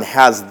everyone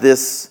has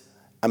this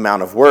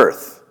amount of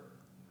worth.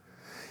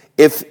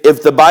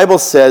 If the Bible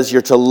says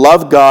you're to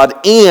love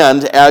God,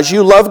 and as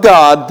you love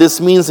God, this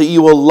means that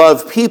you will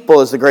love people,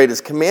 as the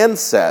greatest command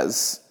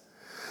says.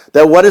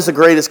 That what is the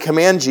greatest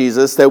command,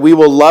 Jesus? That we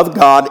will love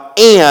God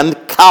and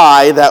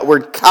Kai, that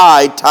word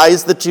Kai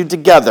ties the two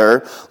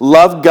together.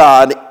 Love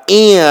God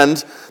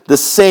and the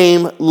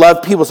same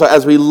love people. So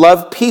as we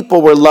love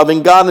people, we're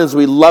loving God. And as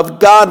we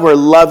love God, we're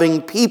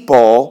loving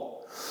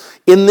people.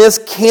 In this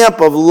camp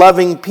of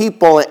loving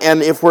people,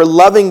 and if we're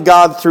loving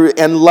God through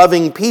and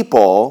loving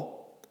people,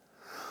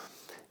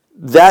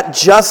 that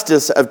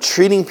justice of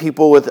treating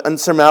people with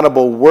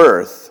unsurmountable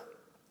worth,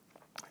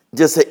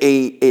 just an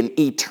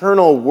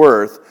eternal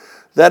worth,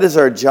 that is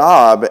our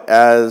job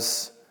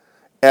as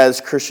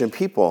Christian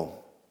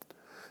people.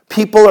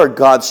 People are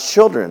God's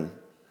children.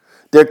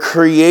 They're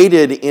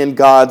created in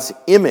God's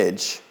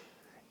image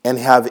and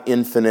have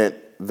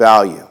infinite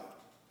value.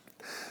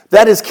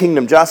 That is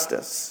kingdom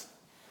justice.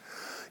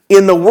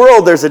 In the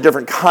world, there's a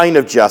different kind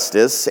of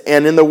justice,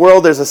 and in the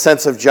world, there's a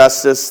sense of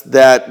justice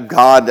that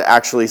God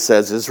actually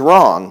says is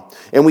wrong.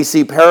 And we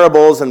see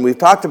parables, and we've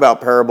talked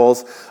about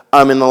parables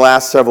in the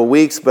last several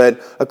weeks,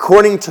 but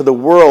according to the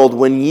world,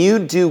 when you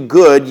do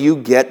good, you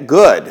get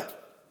good.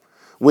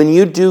 When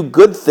you do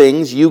good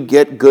things, you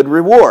get good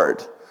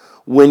reward.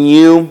 When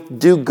you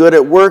do good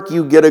at work,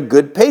 you get a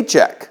good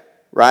paycheck,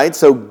 right?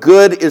 So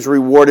good is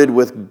rewarded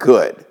with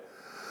good.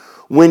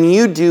 When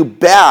you do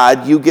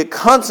bad, you get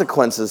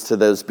consequences to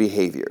those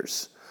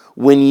behaviors.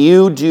 When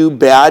you do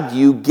bad,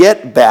 you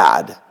get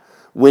bad.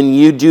 When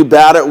you do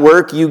bad at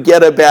work, you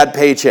get a bad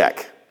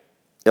paycheck.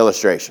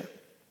 Illustration.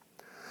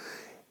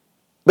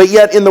 But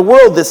yet in the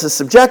world, this is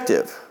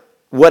subjective.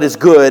 What is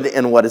good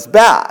and what is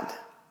bad?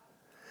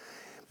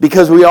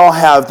 Because we all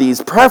have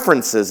these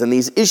preferences and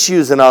these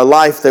issues in our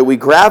life that we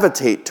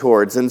gravitate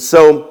towards. And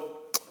so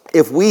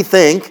if we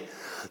think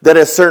that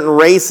a certain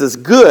race is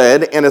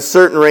good and a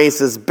certain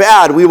race is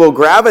bad, we will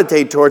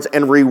gravitate towards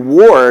and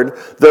reward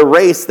the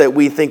race that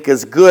we think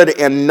is good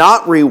and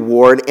not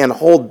reward and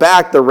hold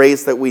back the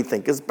race that we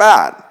think is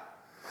bad.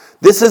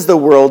 This is the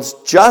world's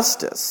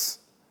justice.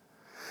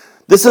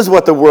 This is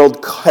what the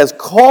world has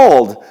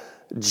called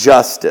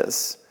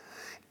justice.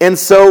 And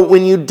so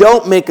when you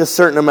don't make a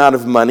certain amount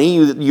of money,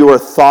 you are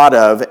thought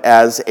of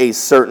as a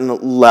certain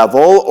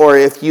level, or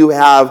if you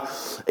have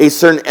a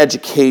certain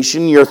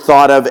education, you're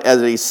thought of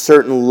as a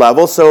certain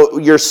level. So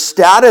your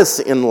status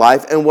in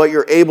life and what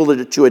you're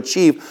able to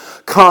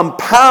achieve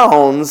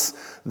compounds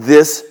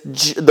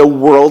the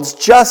world's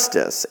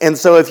justice. And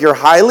so if you're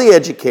highly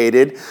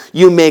educated,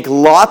 you make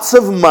lots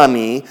of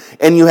money,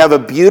 and you have a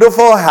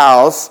beautiful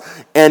house,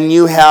 and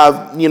you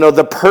have,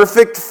 the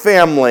perfect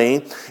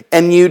family,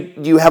 and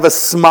you have a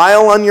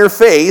smile on your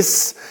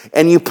face,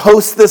 and you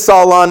post this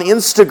all on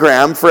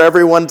Instagram for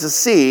everyone to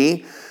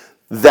see,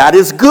 that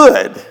is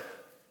good.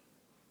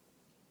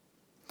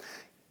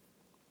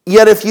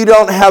 Yet if you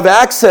don't have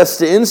access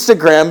to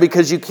Instagram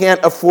because you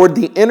can't afford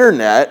the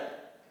internet,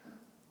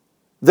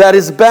 that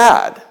is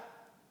bad.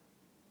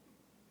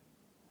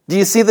 Do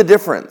you see the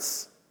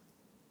difference?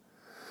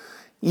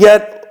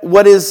 Yet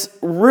what is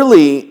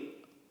really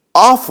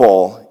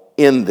awful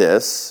in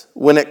this,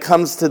 when it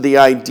comes to the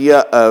idea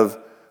of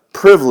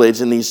privilege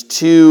in these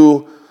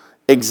two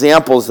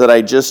examples that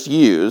I just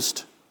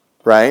used,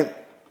 right,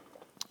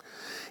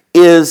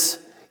 is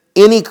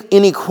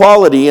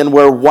inequality, and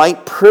where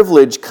white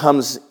privilege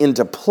comes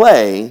into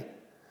play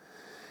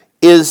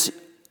is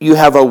you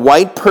have a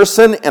white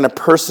person and a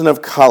person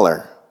of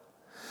color.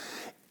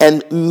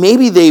 And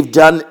maybe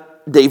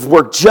they've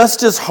worked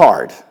just as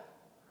hard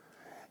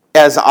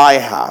as I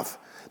have.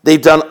 They've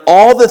done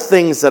all the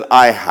things that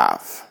I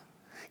have,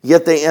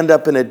 yet they end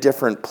up in a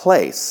different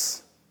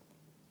place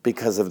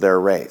because of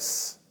their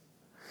race.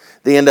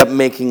 They end up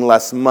making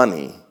less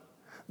money.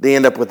 They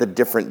end up with a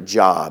different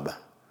job.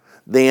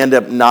 They end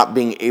up not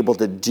being able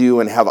to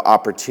do and have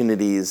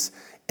opportunities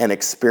and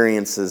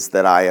experiences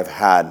that I have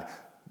had,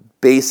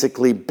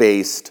 basically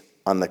based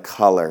on the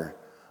color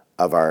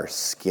of our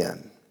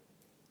skin.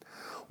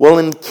 Well,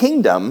 in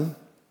kingdom,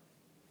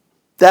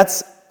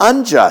 that's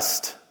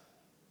unjust.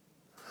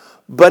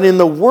 But in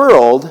the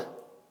world,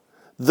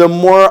 the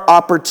more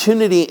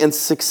opportunity and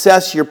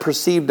success you're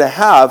perceived to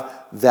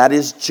have, that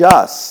is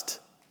just.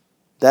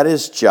 That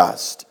is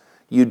just.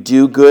 You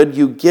do good,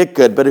 you get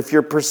good. But if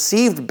you're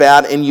perceived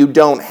bad and you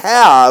don't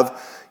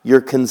have,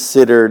 you're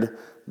considered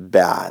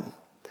bad.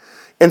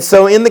 And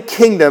so in the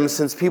kingdom,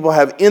 since people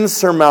have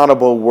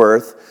insurmountable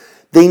worth,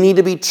 they need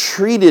to be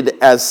treated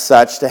as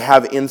such to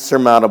have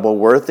insurmountable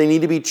worth. They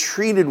need to be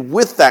treated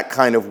with that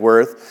kind of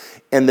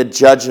worth, and the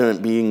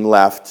judgment being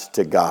left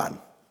to God.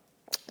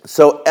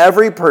 So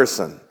every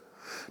person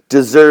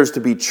deserves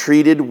to be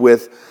treated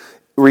with,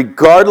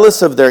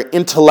 regardless of their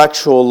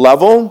intellectual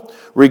level,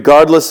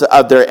 regardless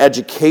of their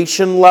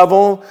education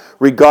level,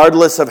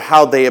 regardless of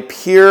how they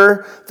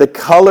appear, the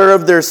color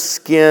of their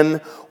skin,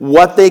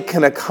 what they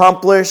can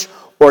accomplish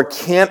or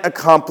can't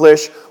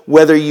accomplish,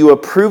 whether you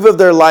approve of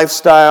their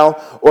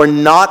lifestyle or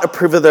not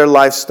approve of their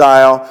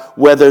lifestyle,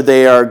 whether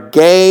they are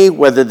gay,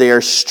 whether they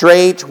are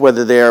straight,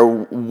 whether they are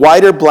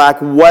white or black,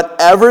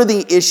 whatever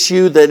the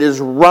issue that is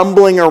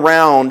rumbling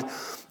around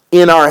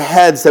in our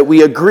heads that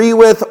we agree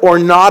with or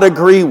not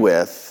agree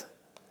with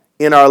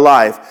in our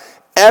life,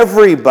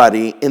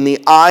 everybody in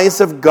the eyes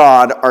of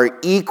God are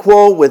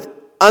equal with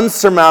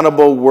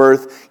unsurmountable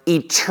worth,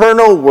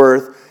 eternal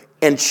worth,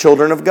 and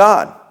children of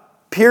God.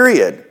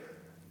 Period.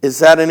 Is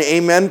that an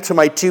amen to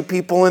my two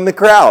people in the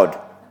crowd?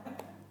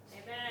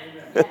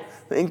 Amen.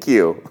 Thank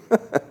you.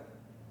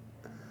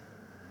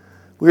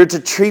 We are to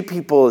treat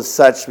people as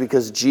such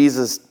because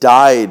Jesus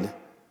died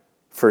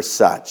for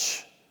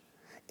such.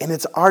 And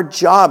it's our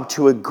job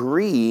to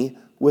agree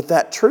with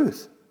that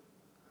truth.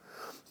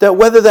 That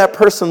whether that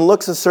person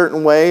looks a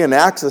certain way and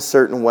acts a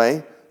certain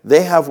way,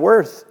 they have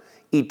worth,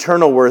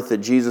 eternal worth that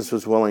Jesus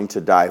was willing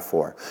to die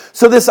for.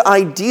 So this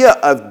idea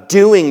of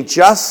doing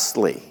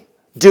justly,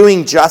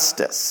 doing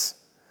justice,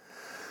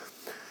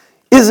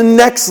 is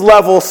next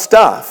level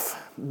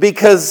stuff,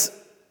 because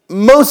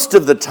most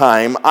of the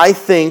time I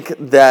think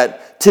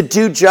that to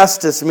do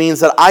justice means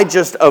that I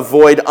just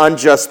avoid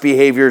unjust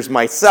behaviors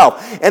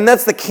myself. And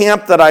that's the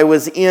camp that I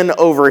was in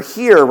over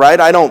here, right?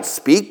 I don't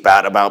speak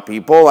bad about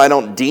people. I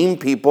don't deem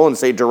people and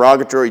say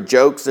derogatory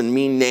jokes and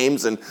mean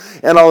names and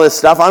all this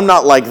stuff. I'm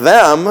not like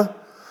them.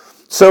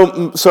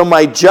 So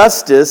my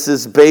justice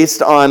is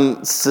based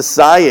on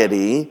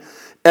society,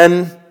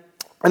 and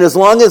as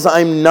long as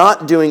I'm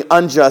not doing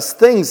unjust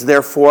things,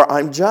 therefore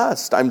I'm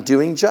just. I'm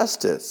doing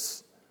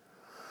justice.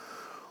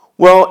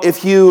 Well,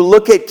 if you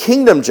look at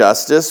kingdom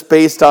justice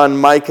based on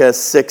Micah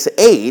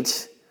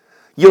 6:8,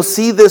 you'll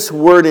see this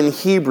word in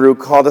Hebrew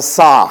called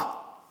asah.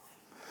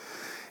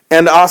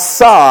 And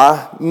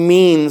asah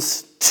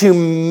means to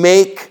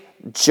make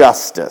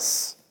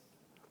justice.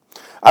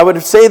 I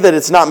would say that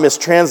it's not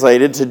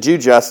mistranslated. To do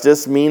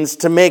justice means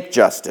to make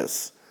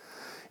justice.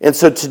 And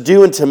so to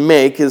do and to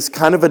make is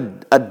kind of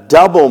a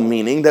double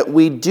meaning, that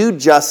we do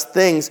just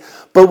things,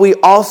 but we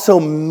also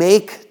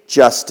make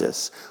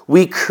justice.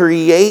 We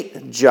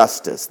create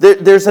justice.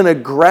 There's an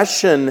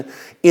aggression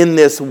in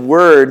this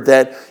word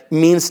that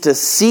means to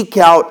seek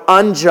out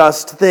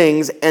unjust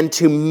things and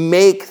to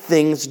make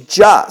things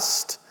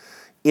just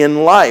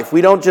in life.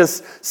 We don't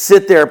just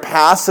sit there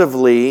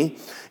passively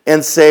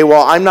and say,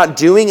 well, I'm not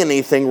doing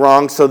anything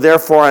wrong, so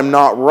therefore I'm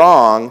not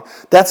wrong.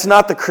 That's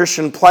not the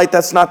Christian plight.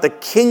 That's not the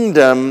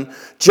kingdom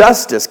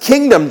justice.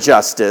 Kingdom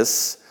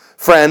justice,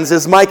 friends,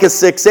 is Micah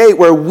 6:8,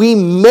 where we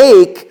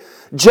make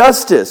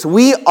justice.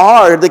 We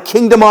are the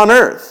kingdom on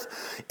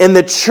earth. And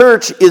the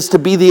church is to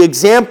be the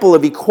example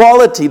of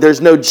equality.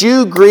 There's no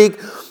Jew, Greek,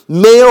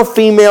 male,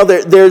 female.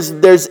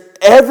 There's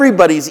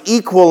everybody's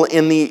equal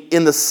in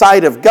the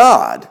sight of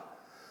God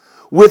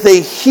with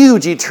a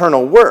huge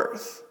eternal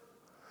worth.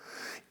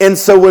 And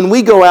so when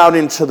we go out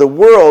into the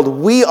world,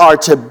 we are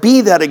to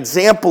be that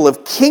example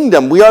of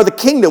kingdom. We are the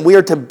kingdom. We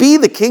are to be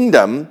the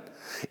kingdom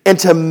and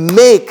to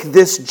make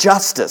this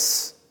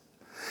justice.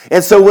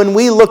 And so when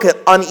we look at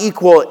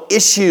unequal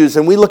issues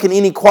and we look at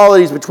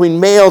inequalities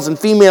between males and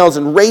females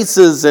and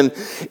races and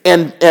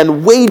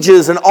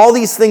wages and all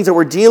these things that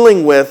we're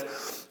dealing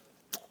with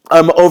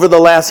over the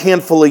last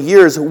handful of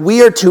years,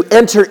 we are to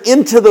enter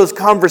into those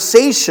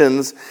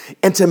conversations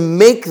and to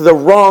make the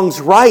wrongs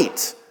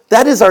right.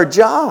 That is our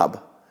job.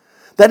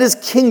 That is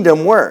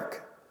kingdom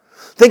work.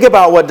 Think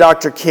about what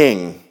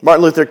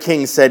Martin Luther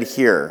King said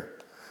here.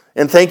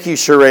 And thank you,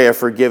 Sharia,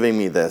 for giving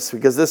me this,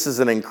 because this is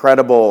an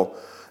incredible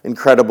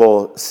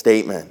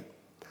statement.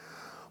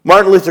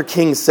 Martin Luther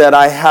King said,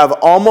 "I have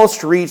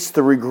almost reached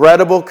the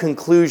regrettable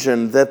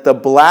conclusion that the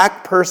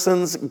black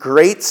person's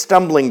great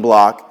stumbling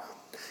block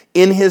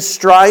in his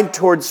stride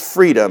towards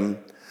freedom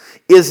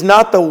is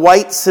not the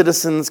white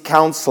citizen's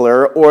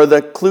counselor or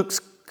the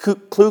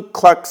Ku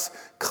Klux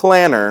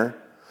Klaner,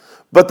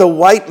 but the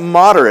white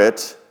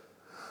moderate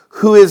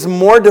who is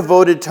more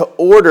devoted to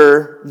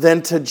order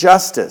than to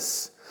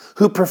justice,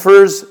 who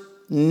prefers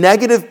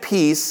negative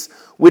peace,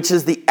 which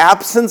is the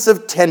absence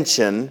of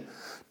tension,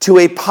 to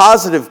a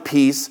positive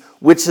peace,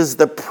 which is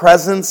the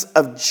presence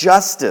of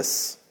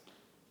justice."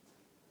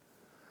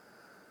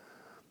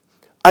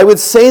 I would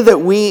say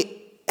that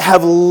we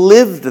have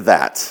lived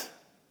that.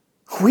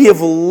 We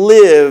have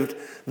lived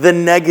the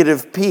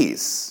negative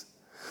peace.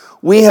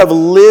 We have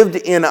lived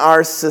in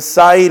our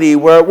society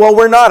where, well,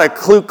 we're not a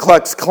Ku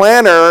Klux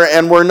Klaner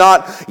and we're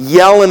not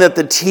yelling at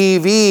the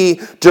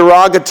TV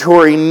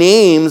derogatory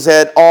names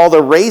at all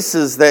the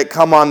races that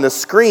come on the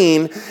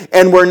screen,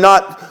 and we're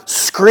not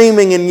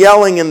screaming and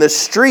yelling in the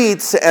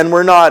streets, and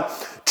we're not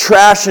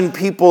trashing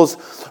people's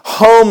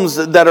homes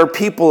that are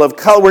people of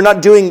color. We're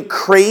not doing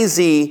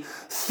crazy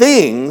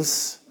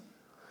things,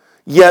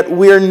 yet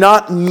we're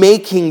not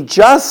making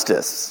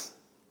justice.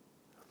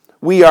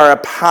 We are a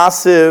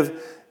passive,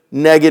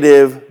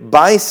 negative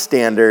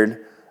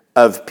bystander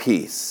of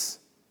peace.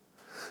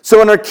 So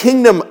in our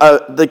kingdom,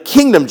 the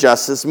kingdom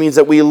justice means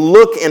that we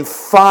look and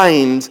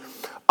find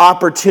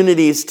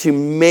opportunities to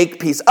make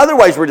peace.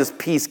 Otherwise, we're just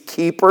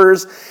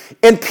peacekeepers.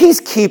 And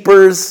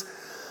peacekeepers,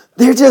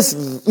 they're just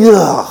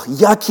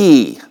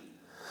yucky.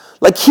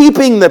 Like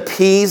keeping the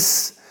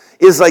peace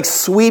is like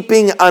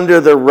sweeping under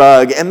the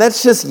rug. And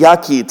that's just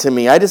yucky to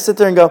me. I just sit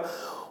there and go,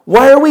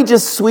 why are we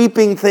just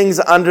sweeping things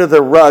under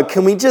the rug?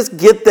 Can we just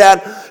get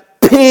that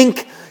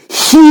pink,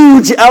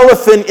 huge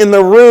elephant in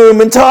the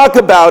room and talk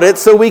about it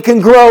so we can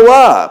grow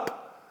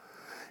up?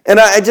 And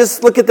I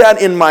just look at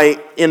that in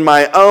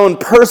my own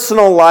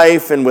personal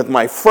life and with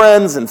my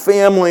friends and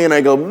family, and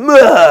I go,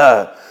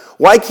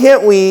 why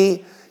can't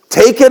we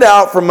take it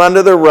out from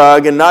under the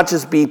rug and not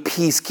just be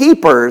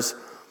peacekeepers,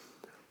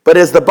 but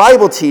as the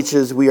Bible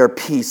teaches, we are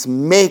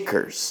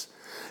peacemakers.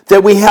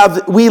 That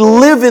we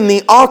live in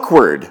the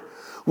awkward.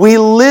 We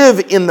live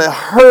in the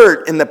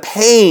hurt and the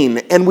pain,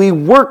 and we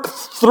work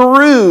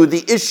through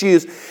the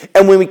issues.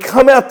 And when we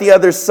come out the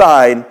other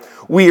side,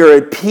 we are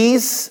at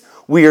peace,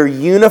 we are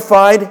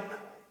unified,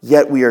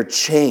 yet we are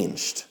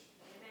changed.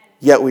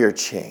 Yet we are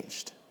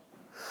changed.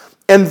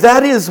 And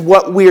that is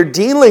what we're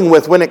dealing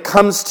with when it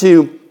comes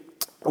to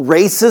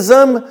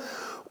racism,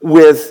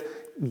 with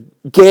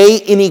gay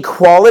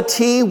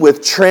inequality,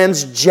 with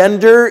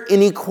transgender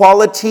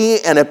inequality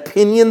and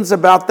opinions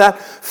about that,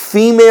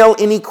 female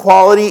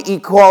inequality,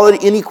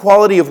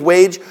 inequality of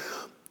wage.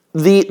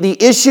 The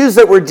issues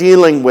that we're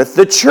dealing with,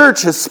 the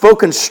church has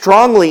spoken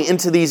strongly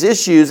into these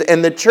issues,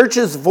 and the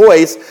church's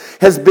voice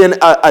has been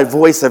a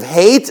voice of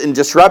hate and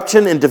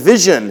disruption and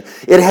division.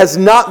 It has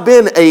not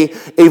been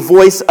a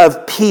voice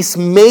of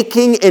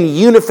peacemaking and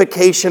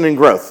unification and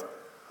growth.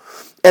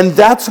 And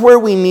that's where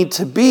we need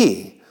to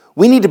be.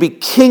 We need to be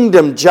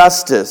kingdom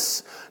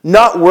justice,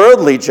 not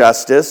worldly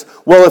justice.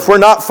 Well, if we're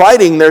not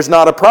fighting, there's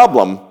not a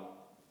problem.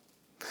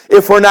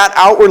 If we're not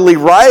outwardly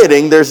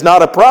rioting, there's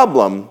not a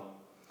problem.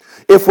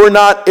 If we're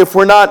not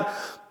throwing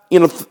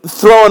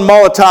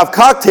Molotov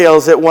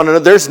cocktails at one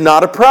another, there's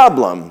not a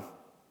problem.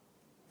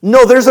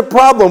 No, there's a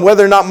problem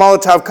whether or not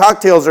Molotov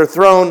cocktails are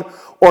thrown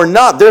or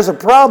not. There's a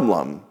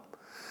problem.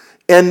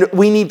 And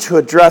we need to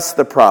address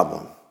the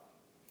problem.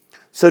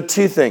 So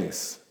 2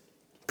 things.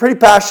 Pretty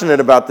passionate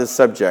about this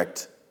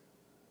subject.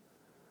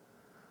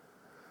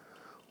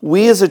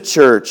 We as a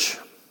church,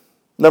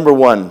 number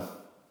one,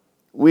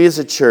 we as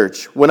a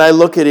church, when I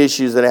look at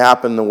issues that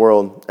happen in the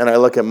world, and I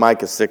look at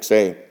Micah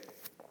 6:8,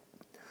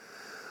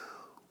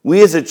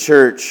 we as a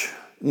church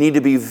need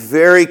to be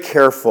very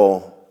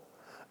careful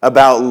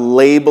about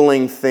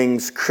labeling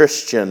things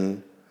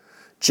Christian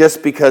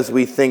just because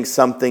we think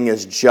something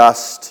is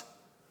just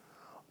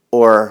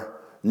or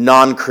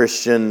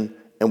non-Christian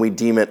and we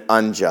deem it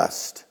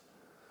unjust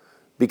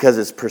because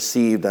it's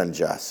perceived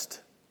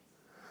unjust.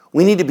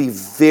 We need to be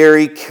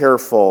very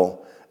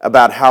careful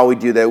about how we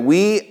do that.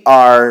 We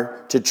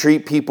are to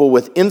treat people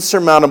with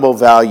insurmountable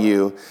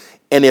value,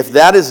 and if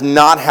that is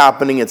not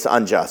happening, it's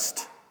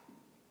unjust.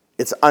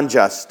 It's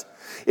unjust.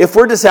 If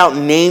we're just out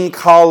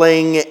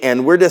name-calling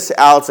and we're just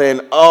out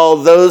saying,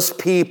 oh, those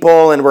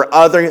people, and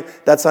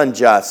that's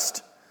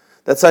unjust.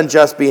 That's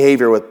unjust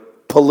behavior with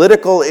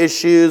political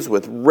issues,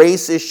 with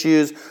race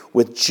issues,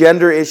 with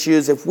gender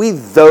issues. If we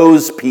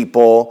those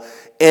people,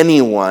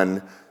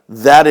 anyone,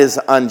 that is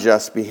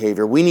unjust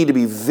behavior. We need to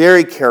be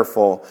very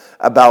careful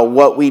about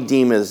what we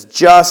deem as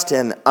just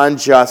and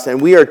unjust.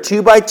 And we are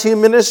 2x2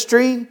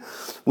 ministry.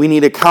 We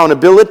need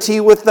accountability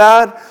with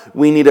that.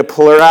 We need a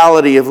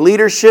plurality of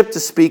leadership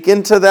to speak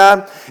into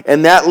that.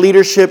 And that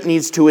leadership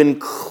needs to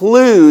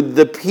include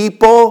the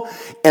people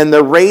and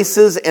the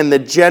races and the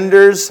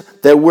genders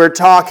that we're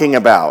talking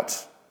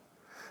about.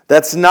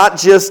 That's not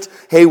just,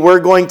 hey, we're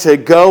going to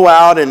go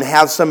out and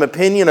have some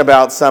opinion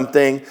about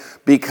something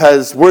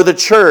because we're the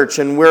church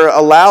and we're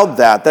allowed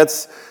that.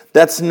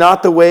 That's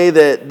not the way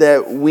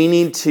that we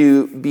need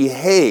to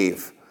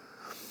behave.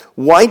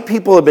 White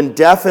people have been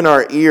deaf in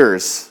our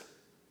ears.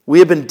 We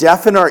have been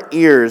deaf in our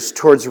ears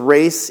towards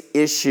race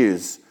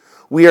issues.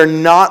 We are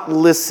not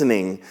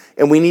listening,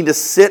 and we need to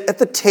sit at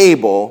the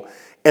table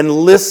and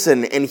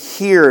listen and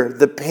hear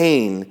the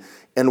pain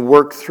and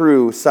work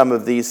through some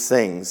of these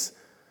things.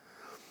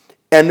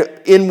 And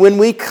when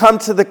we come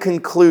to the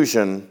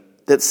conclusion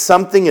that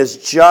something is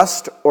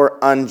just or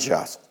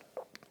unjust,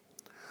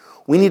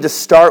 we need to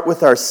start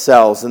with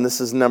ourselves, and this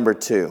is number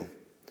 2.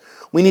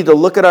 We need to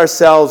look at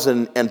ourselves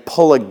and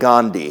pull a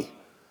Gandhi,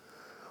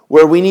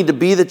 where we need to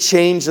be the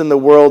change in the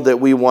world that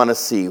we want to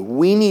see.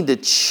 We need to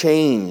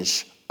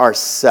change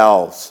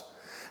ourselves.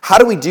 How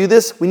do we do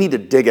this? We need to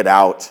dig it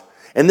out.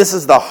 And this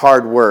is the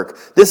hard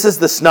work. This is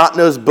the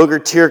snot-nosed,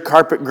 booger-tear,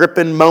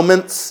 carpet-gripping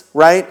moments,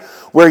 right?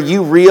 Where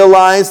you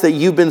realize that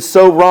you've been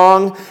so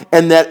wrong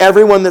and that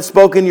everyone that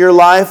spoke in your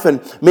life,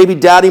 and maybe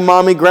daddy,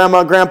 mommy,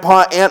 grandma,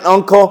 grandpa, aunt,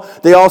 uncle,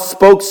 they all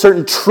spoke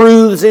certain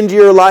truths into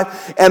your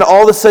life, and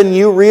all of a sudden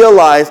you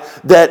realize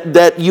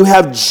that you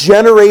have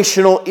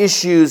generational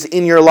issues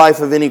in your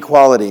life of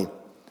inequality.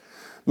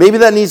 Maybe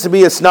that needs to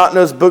be a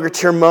snot-nosed,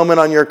 booger-tear moment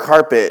on your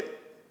carpet.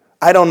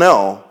 I don't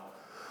know.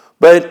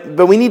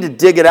 But we need to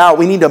dig it out.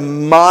 We need to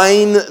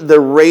mine the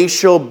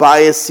racial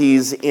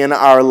biases in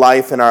our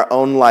life, in our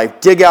own life.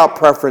 Dig out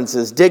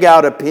preferences, dig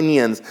out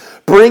opinions,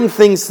 bring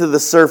things to the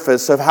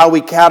surface of how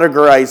we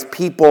categorize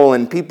people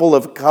and people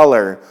of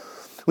color.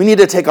 We need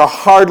to take a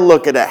hard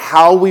look at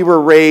how we were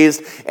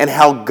raised and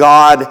how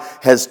God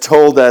has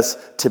told us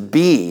to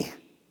be.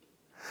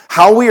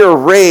 How we are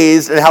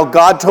raised and how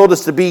God told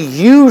us to be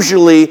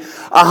usually,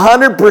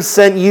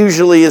 100%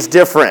 usually is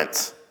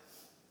different.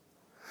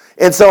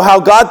 And so how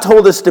God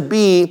told us to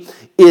be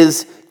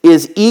is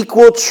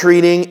equal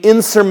treating,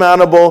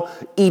 insurmountable,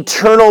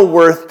 eternal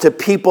worth to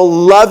people,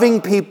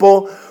 loving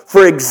people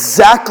for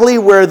exactly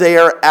where they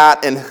are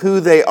at and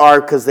who they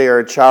are because they are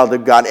a child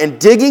of God. And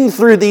digging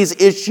through these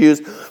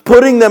issues,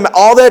 putting them,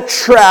 all that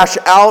trash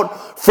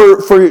out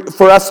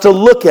for us to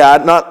look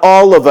at, not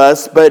all of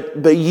us,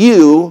 but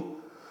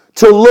you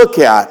to look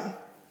at.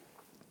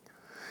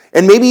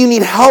 And maybe you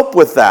need help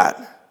with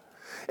that.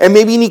 And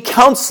maybe you need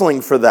counseling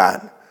for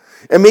that.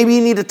 And maybe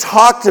you need to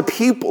talk to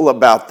people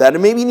about that.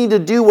 And maybe you need to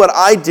do what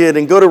I did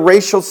and go to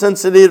racial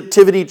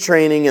sensitivity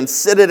training and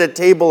sit at a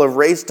table of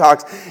race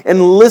talks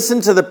and listen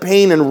to the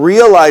pain and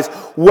realize,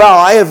 wow,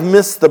 I have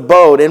missed the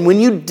boat. And when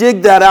you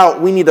dig that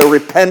out, we need to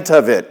repent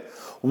of it.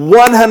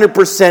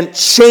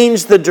 100%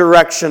 change the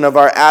direction of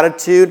our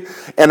attitude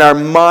and our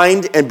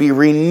mind and be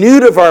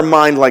renewed of our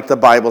mind like the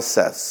Bible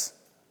says.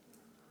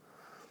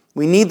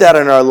 We need that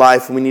in our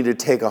life, and we need to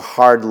take a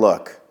hard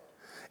look.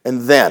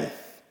 And then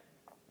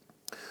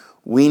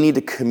we need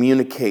to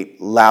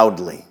communicate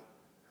loudly.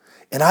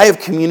 And I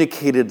have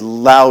communicated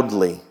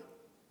loudly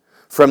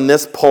from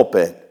this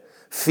pulpit,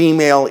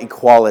 female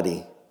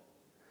equality.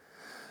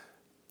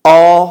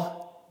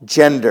 All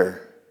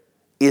gender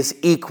is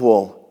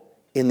equal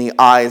in the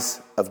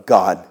eyes of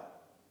God.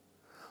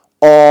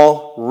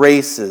 All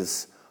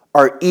races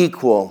are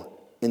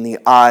equal in the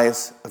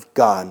eyes of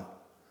God.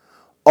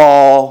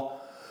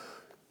 All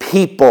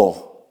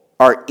people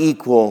are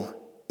equal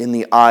in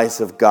the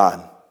eyes of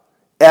God.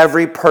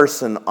 Every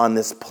person on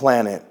this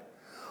planet,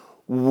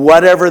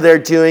 whatever they're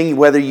doing,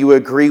 whether you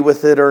agree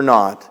with it or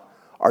not,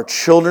 are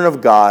children of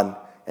God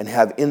and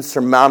have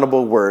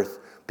insurmountable worth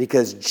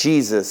because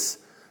Jesus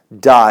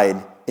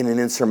died in an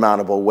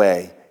insurmountable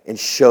way and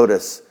showed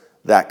us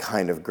that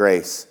kind of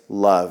grace,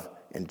 love,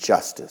 and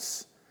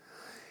justice.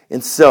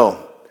 And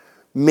so,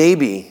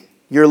 maybe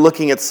you're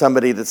looking at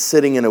somebody that's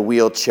sitting in a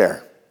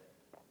wheelchair.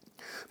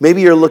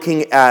 Maybe you're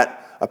looking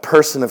at a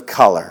person of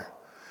color.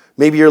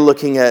 Maybe you're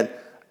looking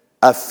at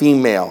a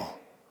female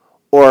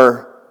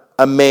or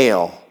a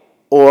male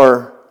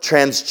or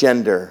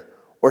transgender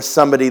or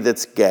somebody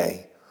that's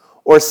gay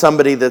or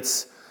somebody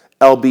that's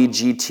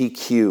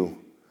LGBTQ.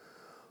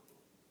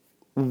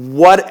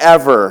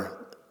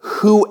 Whatever,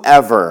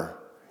 whoever,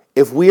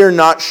 if we are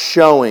not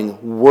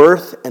showing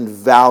worth and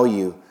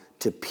value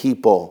to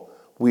people,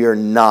 we are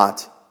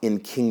not in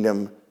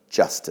kingdom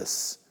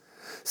justice.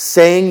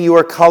 Saying you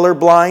are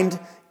colorblind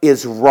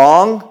is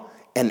wrong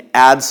and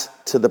adds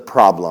to the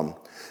problem.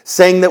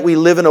 Saying that we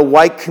live in a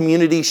white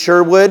community,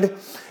 Sherwood,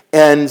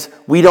 and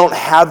we don't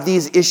have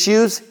these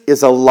issues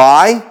is a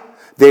lie.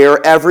 They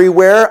are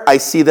everywhere. I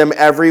see them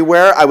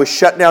everywhere. I was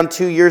shut down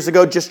 2 years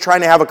ago just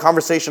trying to have a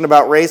conversation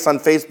about race on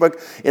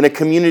Facebook in a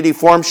community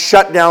forum.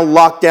 Shut down,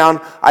 locked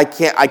down. I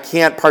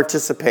can't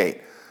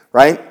participate,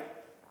 right?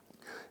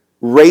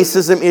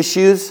 Racism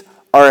issues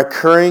are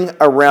occurring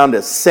around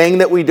us. Saying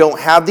that we don't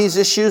have these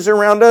issues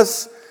around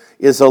us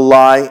is a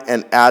lie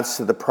and adds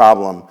to the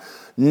problem.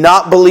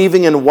 Not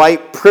believing in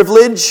white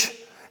privilege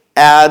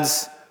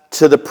adds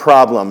to the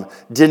problem.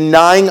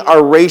 Denying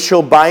our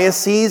racial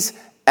biases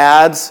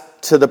adds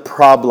to the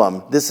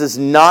problem. This is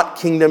not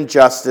kingdom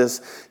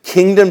justice.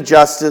 Kingdom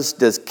justice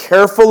does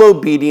careful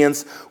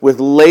obedience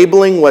with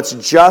labeling what's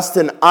just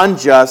and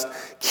unjust.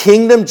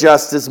 Kingdom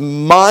justice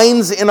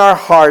mines in our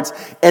hearts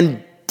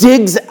and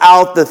digs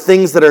out the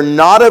things that are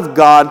not of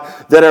God,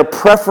 that are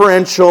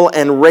preferential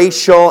and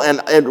racial and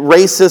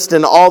racist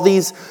and all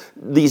these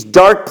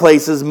dark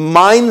places,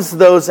 mines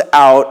those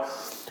out,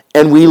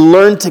 and we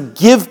learn to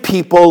give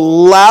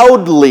people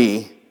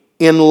loudly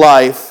in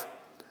life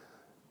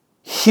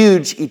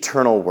huge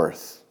eternal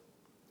worth.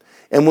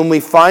 And when we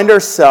find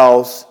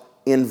ourselves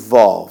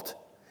involved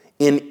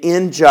in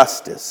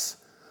injustice,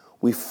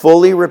 we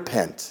fully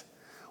repent,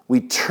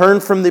 we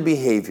turn from the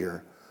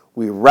behavior,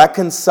 we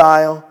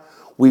reconcile,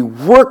 we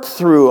work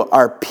through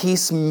our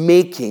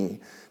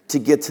peacemaking to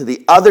get to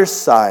the other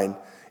side,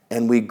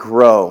 and we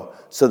grow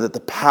so that the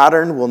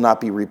pattern will not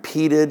be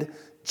repeated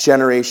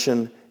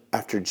generation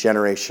after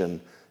generation.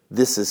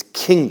 This is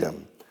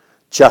kingdom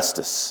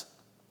justice.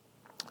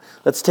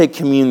 Let's take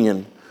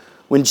communion.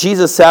 When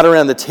Jesus sat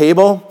around the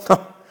table,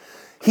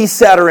 he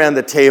sat around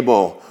the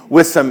table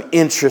with some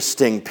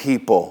interesting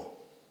people.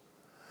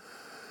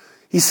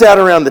 He sat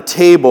around the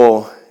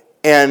table,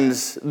 and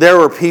there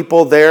were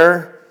people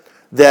there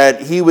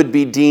that he would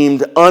be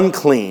deemed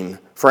unclean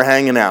for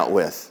hanging out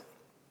with.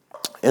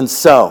 And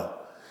so,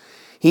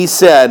 he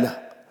said,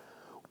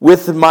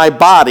 with my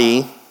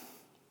body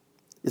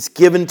is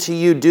given to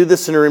you, do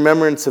this in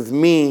remembrance of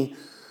me.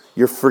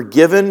 You're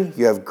forgiven,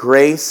 you have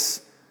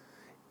grace.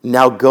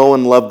 Now go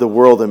and love the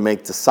world and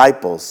make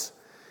disciples.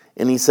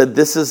 And he said,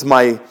 this is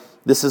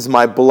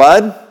my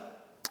blood.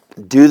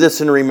 Do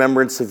this in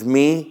remembrance of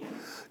me.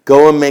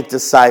 Go and make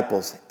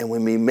disciples. And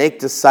when we make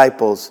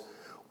disciples,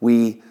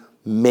 we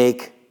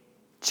make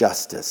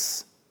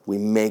justice. We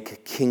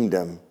make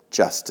kingdom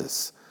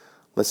justice.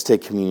 Let's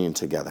take communion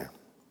together.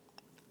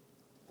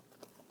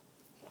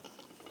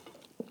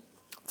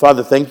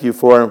 Father, thank you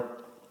for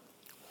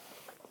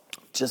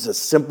just a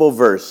simple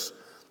verse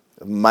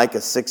of Micah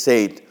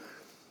 6:8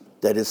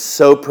 that is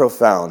so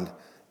profound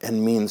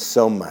and means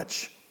so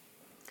much.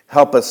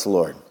 Help us,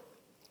 Lord.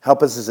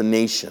 Help us as a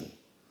nation.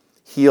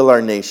 Heal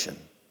our nation.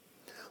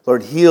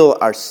 Lord, heal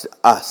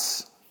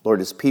us,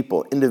 Lord, as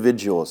people,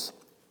 individuals.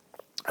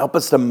 Help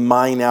us to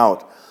mine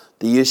out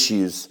the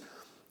issues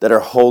that are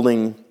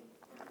holding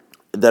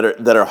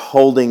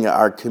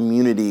our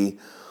community,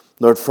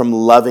 Lord, from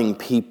loving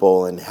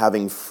people and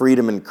having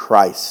freedom in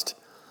Christ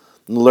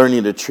and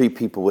learning to treat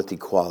people with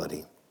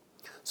equality.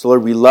 So,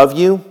 Lord, we love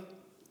you.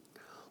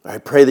 I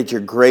pray that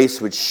your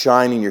grace would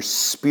shine and your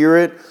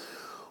spirit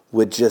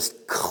would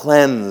just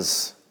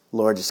cleanse,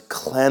 Lord, just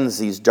cleanse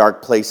these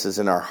dark places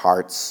in our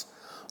hearts.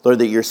 Lord,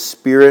 that your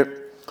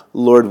spirit,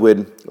 Lord,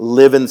 would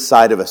live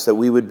inside of us, that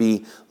we would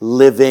be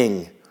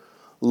living,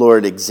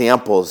 Lord,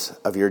 examples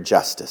of your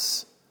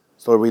justice.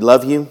 So, Lord, we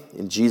love you.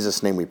 In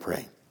Jesus' name we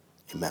pray.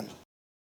 Amen.